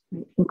 times,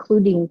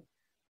 including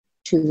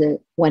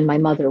when my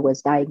mother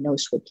was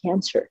diagnosed with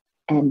cancer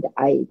and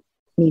I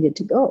needed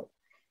to go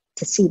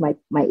to see my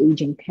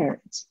aging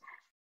parents.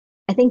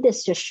 I think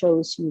this just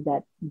shows you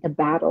that the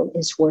battle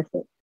is worth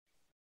it.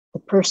 The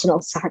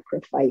personal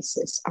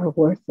sacrifices are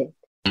worth it.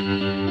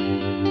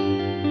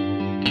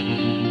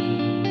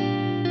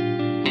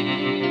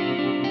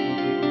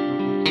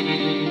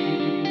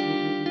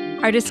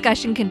 Our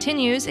discussion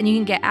continues, and you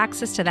can get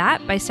access to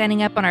that by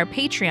signing up on our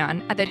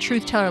Patreon at the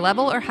Truth Teller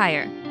level or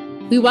higher.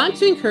 We want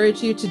to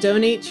encourage you to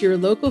donate to your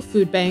local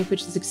food bank,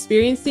 which is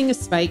experiencing a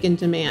spike in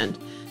demand.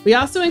 We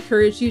also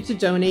encourage you to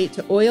donate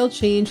to Oil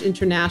Change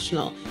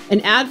International, an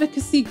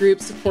advocacy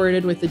group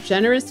supported with a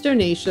generous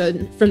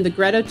donation from the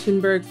Greta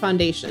Thunberg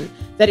Foundation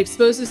that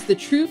exposes the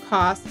true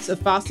costs of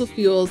fossil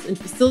fuels and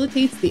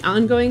facilitates the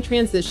ongoing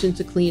transition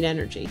to clean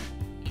energy.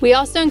 We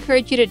also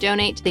encourage you to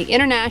donate to the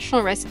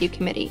International Rescue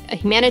Committee, a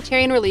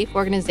humanitarian relief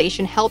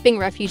organization helping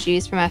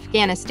refugees from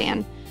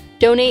Afghanistan.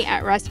 Donate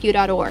at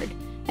rescue.org.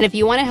 And if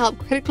you want to help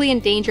critically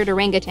endangered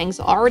orangutans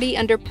already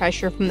under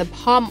pressure from the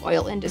palm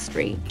oil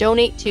industry,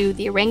 donate to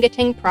the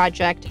Orangutan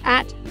Project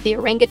at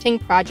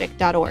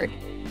theorangutanproject.org.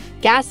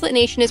 Gaslit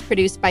Nation is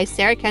produced by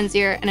Sarah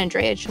Kenzier and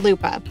Andrea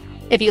Chalupa.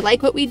 If you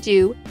like what we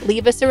do,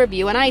 leave us a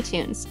review on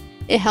iTunes.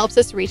 It helps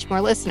us reach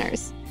more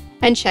listeners.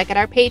 And check out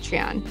our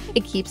Patreon.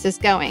 It keeps us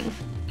going.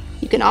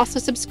 You can also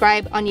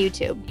subscribe on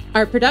YouTube.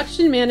 Our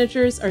production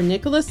managers are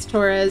Nicholas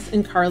Torres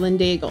and Carlin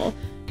Daigle.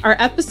 Our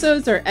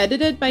episodes are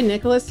edited by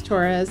Nicholas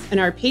Torres,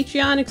 and our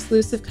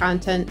Patreon-exclusive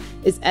content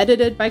is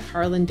edited by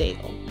Carlin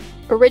Daigle.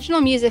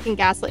 Original music in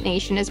Gaslit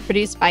Nation is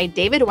produced by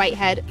David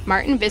Whitehead,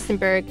 Martin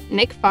Vissenberg,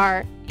 Nick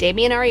Farr,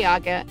 Damian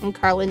Arriaga, and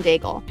Carlin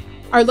Daigle.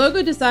 Our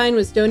logo design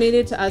was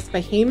donated to us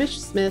by Hamish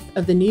Smith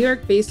of the New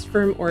York-based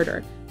firm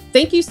Order.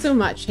 Thank you so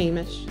much,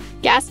 Hamish.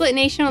 Gaslit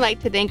Nation would like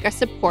to thank our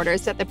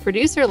supporters at the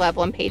producer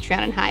level on Patreon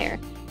and higher.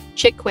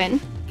 Chick Quinn,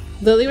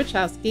 Lily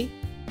Wachowski,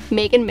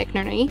 Megan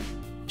McNerney,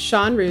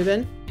 Sean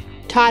Rubin,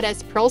 Todd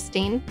S.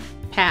 Pearlstein,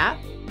 Pat,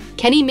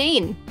 Kenny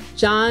Main,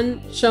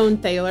 John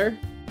Schoenthaler,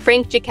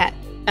 Frank Jaquette,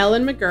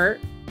 Ellen McGirt,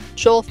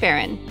 Joel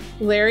Farron,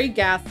 Larry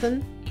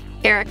Gasson,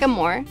 Erica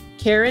Moore,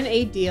 Karen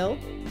A. Deal,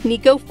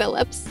 Nico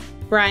Phillips,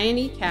 Brian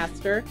E.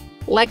 Castor,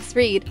 Lex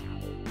Reed.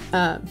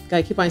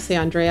 Gotta keep on saying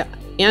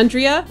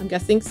Andrea, I'm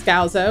guessing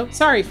Scalzo.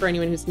 Sorry for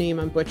anyone whose name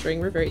I'm butchering.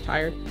 We're very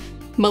tired.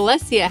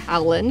 Melissa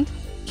Howland,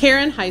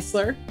 Karen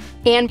Heisler,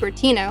 Ann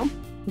Bertino,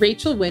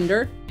 Rachel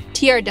Winder,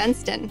 T.R.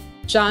 Dunstan,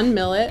 John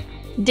Millett,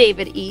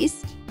 David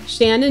East,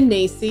 Shannon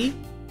Nacy,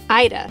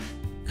 Ida,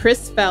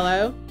 Chris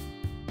Fellow,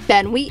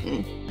 Ben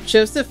Wheaton,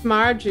 Joseph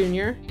Marr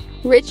Jr.,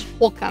 Rich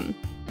Holcomb,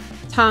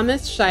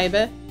 Thomas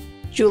Scheibe,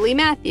 Julie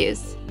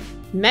Matthews,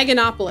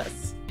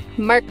 Meganopolis,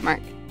 Mark,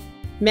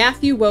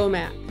 Matthew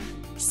Womack,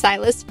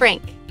 Silas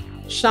Frank,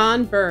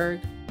 Sean Berg,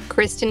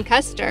 Kristen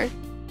Custer,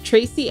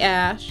 Tracy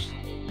Ash,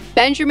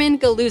 Benjamin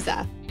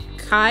Galuza,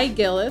 Kai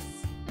Gillis,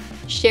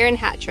 Sharon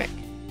Hattrick,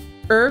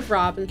 Irv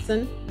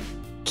Robinson,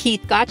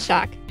 Keith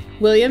Gottschalk,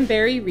 William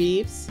Barry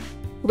Reeves,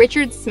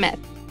 Richard Smith,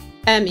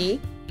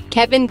 Emmy,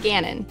 Kevin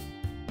Gannon,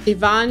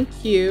 Yvonne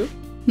Q,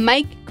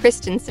 Mike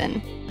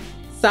Christensen,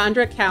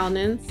 Sandra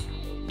Kalnins,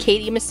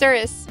 Katie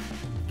Masuris,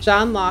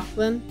 John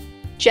Laughlin,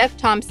 Jeff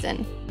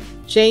Thompson,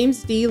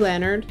 James D.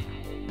 Leonard,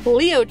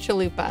 Leo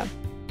Chalupa,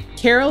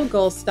 Carol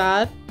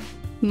Golstad.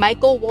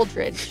 Michael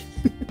Woldridge.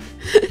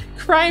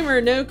 Crime or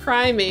no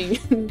criming.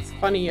 It's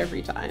funny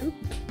every time.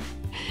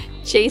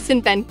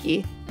 Jason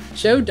Benke.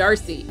 Joe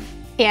Darcy.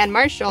 Ann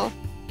Marshall.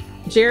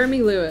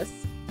 Jeremy Lewis.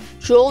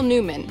 Joel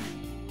Newman.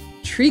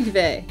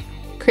 Trigve.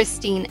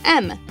 Christine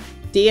M.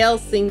 D.L.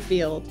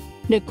 Singfield.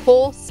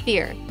 Nicole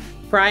Spear.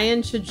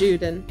 Brian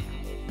Chajudin.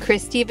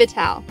 Christy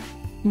Vital.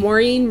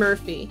 Maureen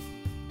Murphy.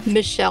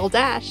 Michelle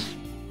Dash.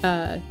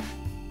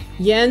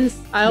 Jens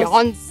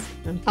Jans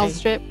Okay.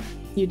 Elstrip.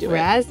 You do it.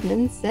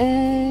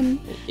 Rasmussen.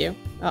 Thank you.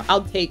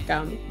 I'll take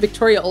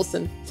Victoria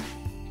Olsen.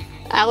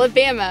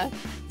 Alabama.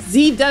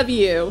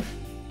 ZW.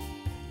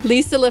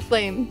 Lisa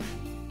LaFlame.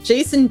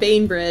 Jason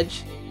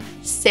Bainbridge.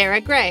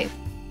 Sarah Gray.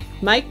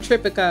 Mike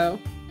Tripico.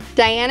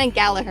 Diana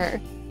Gallagher.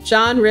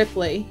 John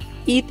Ripley.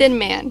 Ethan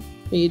Mann.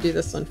 You do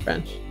this one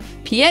French.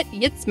 Piet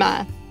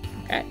Yitzma.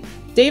 Okay.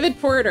 David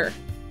Porter.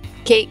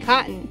 Kate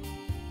Cotton.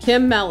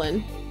 Kim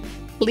Mellon.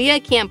 Leah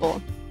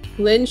Campbell.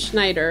 Lynn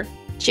Schneider.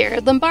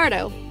 Jared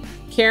Lombardo.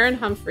 Karen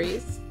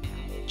Humphreys.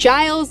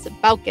 Giles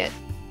Bowkett.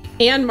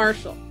 Ann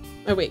Marshall.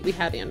 Oh, wait, we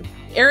had Ann.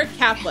 Eric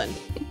Kaplan.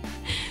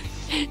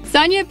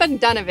 Sonia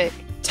Bogdanovic.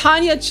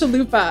 Tanya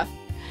Chalupa.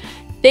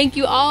 Thank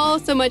you all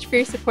so much for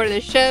your support of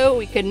the show.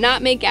 We could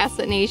not make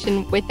Gaslit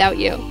Nation without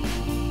you.